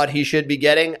he thought he should be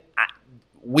getting.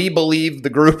 We believe the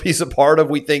group he's a part of,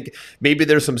 we think maybe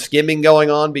there's some skimming going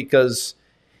on because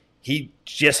he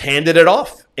just handed it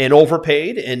off and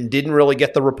overpaid and didn't really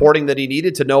get the reporting that he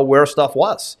needed to know where stuff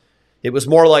was. It was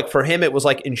more like, for him, it was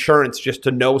like insurance, just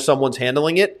to know someone's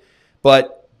handling it.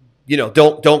 But,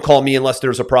 don't call me unless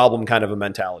there's a problem kind of a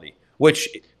mentality, which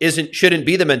shouldn't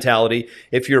be the mentality.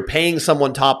 If you're paying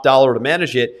someone top dollar to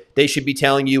manage it, they should be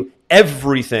telling you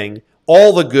everything,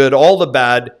 all the good, all the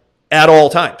bad, at all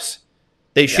times.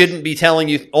 They shouldn't be telling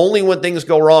you only when things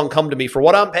go wrong, come to me. For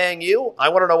what I'm paying you, I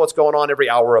want to know what's going on every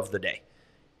hour of the day.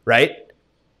 Right?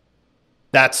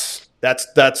 That's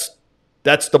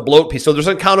the bloat piece. So there's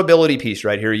an accountability piece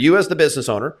right here. You as the business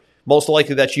owner, most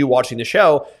likely that's you watching the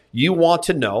show, you want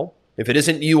to know, if it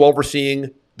isn't you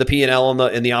overseeing the P&L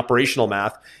and the operational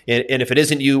math, and if it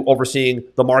isn't you overseeing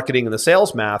the marketing and the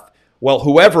sales math, well,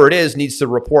 whoever it is needs to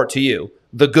report to you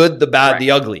the good, the bad,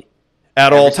 the ugly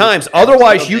at all times.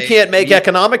 Otherwise, you can't make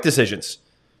economic decisions.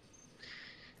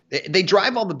 They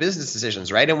drive all the business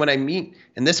decisions, right? And when I meet,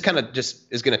 and this kind of just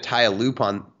is going to tie a loop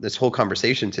on this whole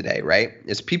conversation today, right?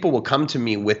 Is people will come to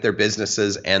me with their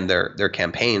businesses and their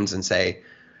campaigns and say,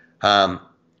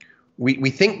 we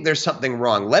think there's something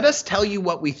wrong. Let us tell you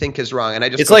what we think is wrong. And I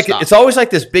just it's always like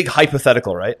this big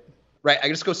hypothetical, right? Right. I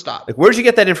just go stop. Like, where'd you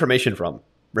get that information from?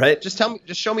 Right? Just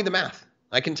show me the math.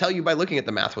 I can tell you by looking at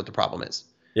the math what the problem is.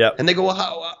 Yeah. And they go,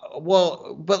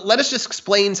 but let us just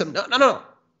explain some. No.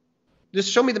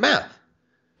 Just show me the math,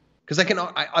 because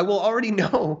I will already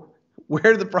know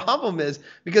where the problem is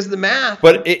because the math.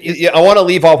 But I want to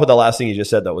leave off with the last thing you just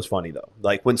said that was funny though.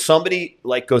 Like when somebody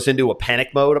goes into a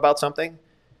panic mode about something,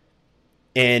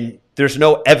 and there's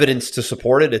no evidence to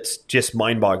support it, it's just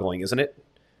mind-boggling, isn't it?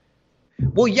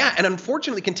 Well, yeah, and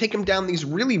unfortunately can take them down these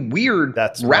really weird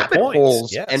rabbit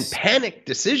holes and panic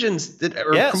decisions that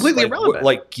are completely irrelevant.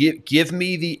 Like give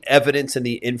me the evidence and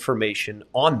the information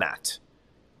on that.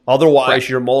 Otherwise,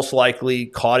 you're most likely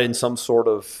caught in some sort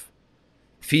of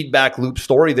feedback loop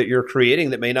story that you're creating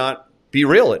that may not be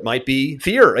real. It might be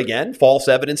fear, again, false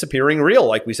evidence appearing real,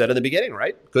 like we said in the beginning,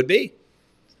 right? Could be.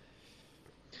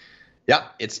 Yeah,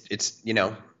 it's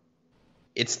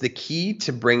the key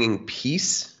to bringing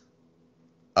peace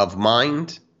of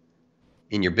mind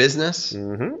in your business,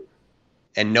 and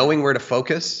knowing where to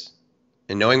focus,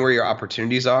 and knowing where your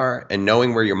opportunities are, and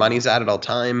knowing where your money's at all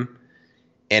time.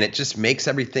 And it just makes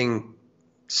everything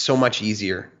so much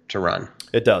easier to run.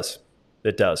 It does.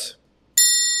 It does.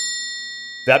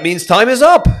 That means time is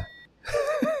up.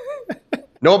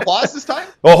 No applause this time?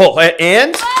 Oh,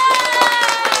 and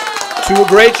to a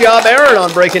great job, Aaron,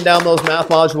 on breaking down those math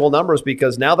module numbers,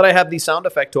 because now that I have these sound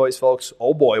effect toys, folks,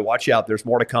 oh boy, watch out. There's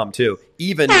more to come, too.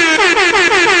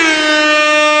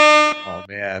 Oh,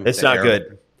 man. It's not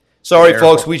good. Sorry,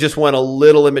 folks, we just went a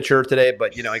little immature today,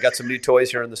 but, I got some new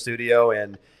toys here in the studio,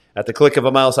 and At the click of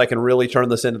a mouse, I can really turn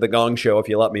this into the Gong Show if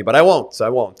you let me, but I won't.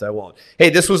 Hey,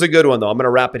 this was a good one, though. I'm going to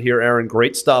wrap it here, Aaron.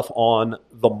 Great stuff on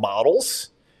the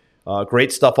models.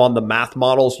 Great stuff on the math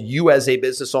models. You as a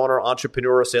business owner,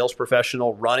 entrepreneur, sales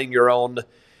professional, running your own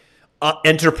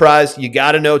enterprise, you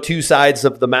got to know two sides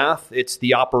of the math. It's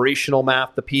the operational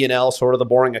math, the P&L, sort of the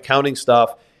boring accounting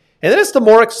stuff. And then it's the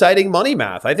more exciting money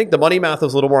math. I think the money math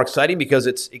is a little more exciting because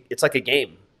it's like a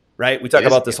game. Right? We talk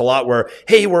about this a lot where,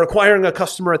 hey, we're acquiring a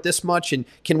customer at this much, and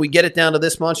can we get it down to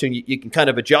this much? And you can kind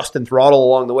of adjust and throttle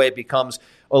along the way. It becomes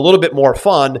a little bit more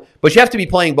fun, but you have to be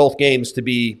playing both games to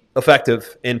be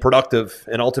effective and productive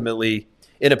and ultimately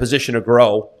in a position to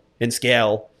grow and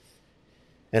scale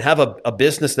and have a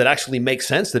business that actually makes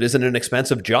sense, that isn't an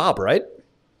expensive job, right?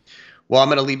 Well, I'm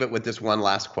going to leave it with this one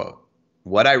last quote.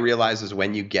 What I realize is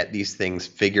when you get these things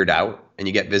figured out and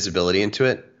you get visibility into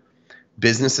it,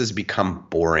 businesses become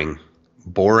boring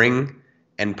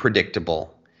and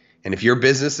predictable. And if your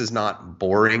business is not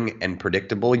boring and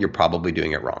predictable, you're probably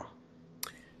doing it wrong.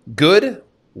 Good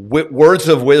words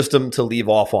of wisdom to leave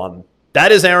off on.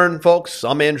 That is Aaron, folks.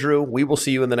 I'm Andrew. We will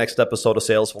see you in the next episode of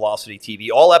Sales Velocity TV.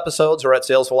 All episodes are at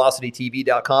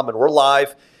salesvelocitytv.com, and we're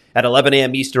live at 11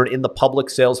 a.m. Eastern in the public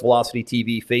Sales Velocity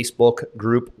TV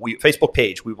Facebook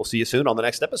page. We will see you soon on the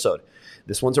next episode.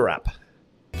 This one's a wrap.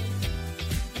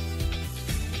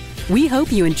 We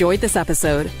hope you enjoyed this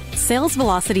episode. Sales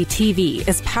Velocity TV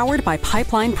is powered by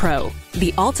Pipeline Pro,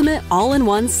 the ultimate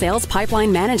all-in-one sales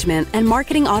pipeline management and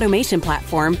marketing automation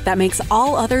platform that makes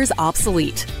all others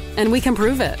obsolete. And we can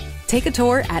prove it. Take a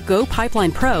tour at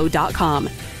gopipelinepro.com.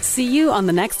 See you on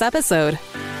the next episode.